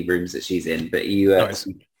checking out the rooms that she's in, but you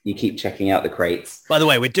keep checking out the crates. By the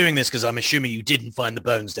way, we're doing this because I'm assuming you didn't find the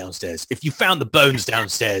bones downstairs. If you found the bones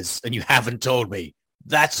downstairs and you haven't told me,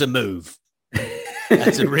 that's a move.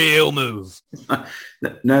 That's a real move.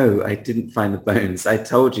 No, I didn't find the bones. I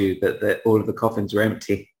told you that all of the coffins were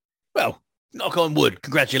empty. Well, knock on wood.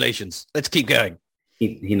 Congratulations. Let's keep going.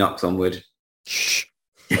 He knocks on wood. Shh.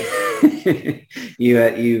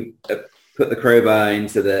 You put the crowbar in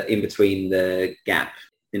between the gap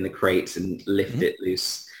in the crate and lift it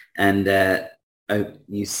loose. And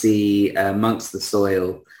you see amongst the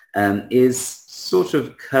soil is sort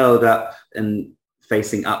of curled up and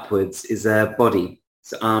facing upwards is a body.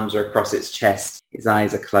 His arms are across its chest. His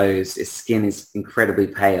eyes are closed. His skin is incredibly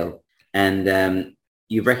pale. And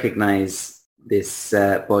you recognize this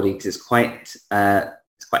body because it's quite a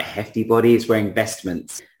hefty body. It's wearing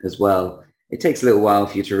vestments as well. It takes a little while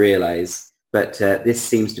for you to realize, but this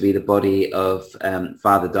seems to be the body of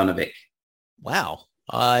Father Donovic. Wow.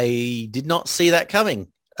 I did not see that coming.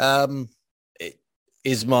 Ismark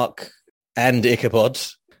and Ichabod.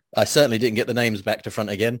 I certainly didn't get the names back to front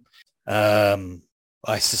again.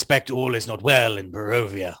 I suspect all is not well in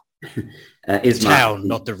Barovia. The town,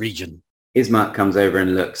 not the region. Ismark comes over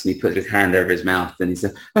and looks, and he puts his hand over his mouth, and he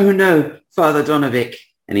says, "Oh no, Father Donovic!"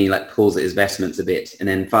 And he pulls at his vestments a bit, and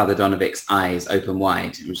then Father Donovic's eyes open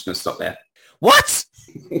wide. I'm just going to stop there. What?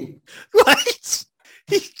 What?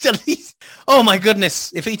 Oh my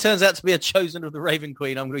goodness! If he turns out to be a chosen of the Raven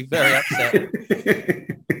Queen, I'm going to be very upset.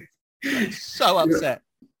 I'm so upset.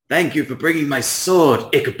 Thank you for bringing my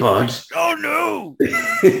sword, Ichabod. Oh no!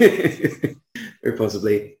 Or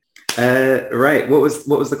possibly. Right. What was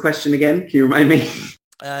the question again? Can you remind me?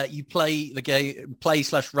 You play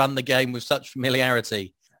 /run the game with such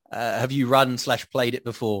familiarity. Have you run/played it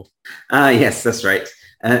before? Yes, that's right.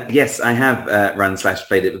 Yes, I have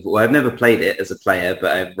run/played it before. Well, I've never played it as a player,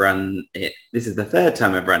 but I've run it. This is the third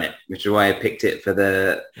time I've run it, which is why I picked it for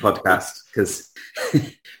the podcast, because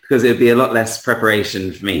it would be a lot less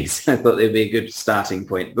preparation for me. So I thought it would be a good starting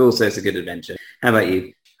point, but also it's a good adventure. How about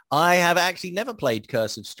you? I have actually never played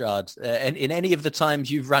Curse of Strahd. And in any of the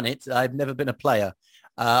times you've run it, I've never been a player.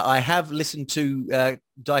 I have listened to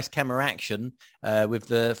Dice Camera Action with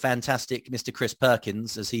the fantastic Mr. Chris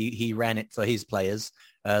Perkins as he ran it for his players,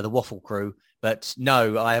 the Waffle Crew. But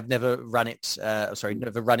no, I have never run it.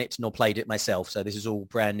 Never run it nor played it myself. So this is all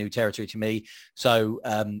brand new territory to me. So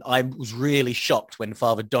I was really shocked when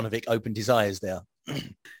Father Donovic opened his eyes there.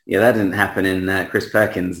 Yeah, that didn't happen in Chris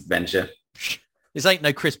Perkins' adventure. This ain't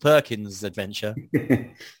no Chris Perkins adventure.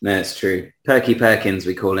 No, it's true. Perky Perkins,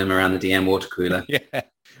 we call him around the DM water cooler. Yeah.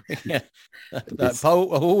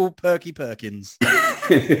 Perky Perkins.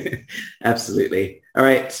 Absolutely. All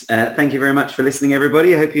right. Thank you very much for listening,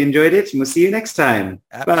 everybody. I hope you enjoyed it, and we'll see you next time.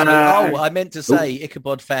 Absolutely. Bye. Oh, I meant to say,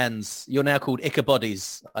 Ichabod fans, you're now called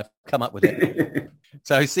Ichabodies. I've come up with it.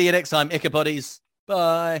 So see you next time, Ichabodies.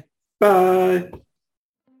 Bye. Bye.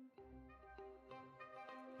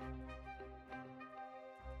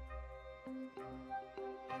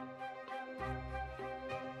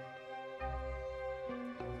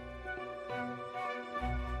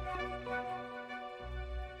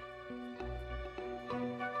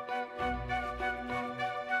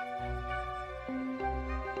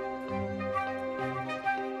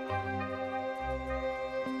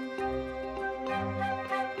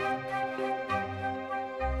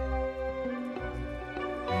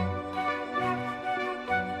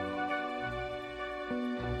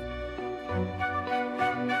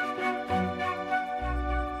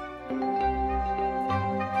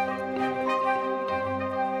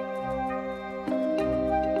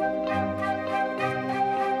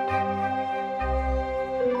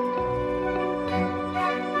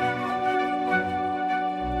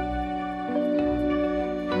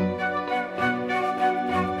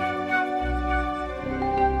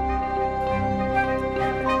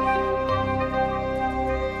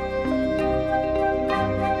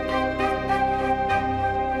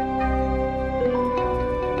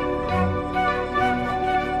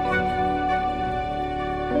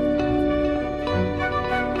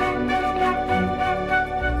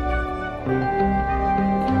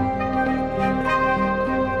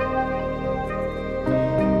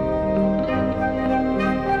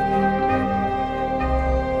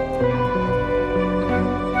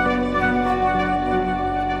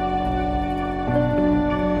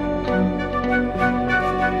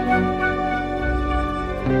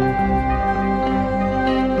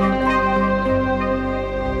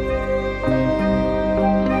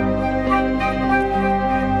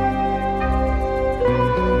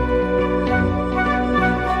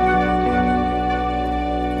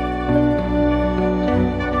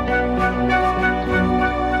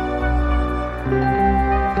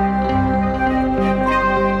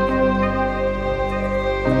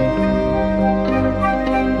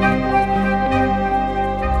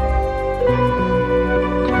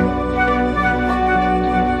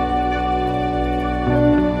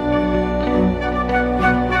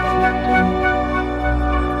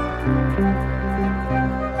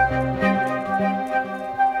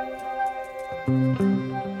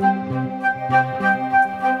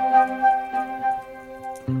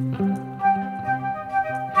 you.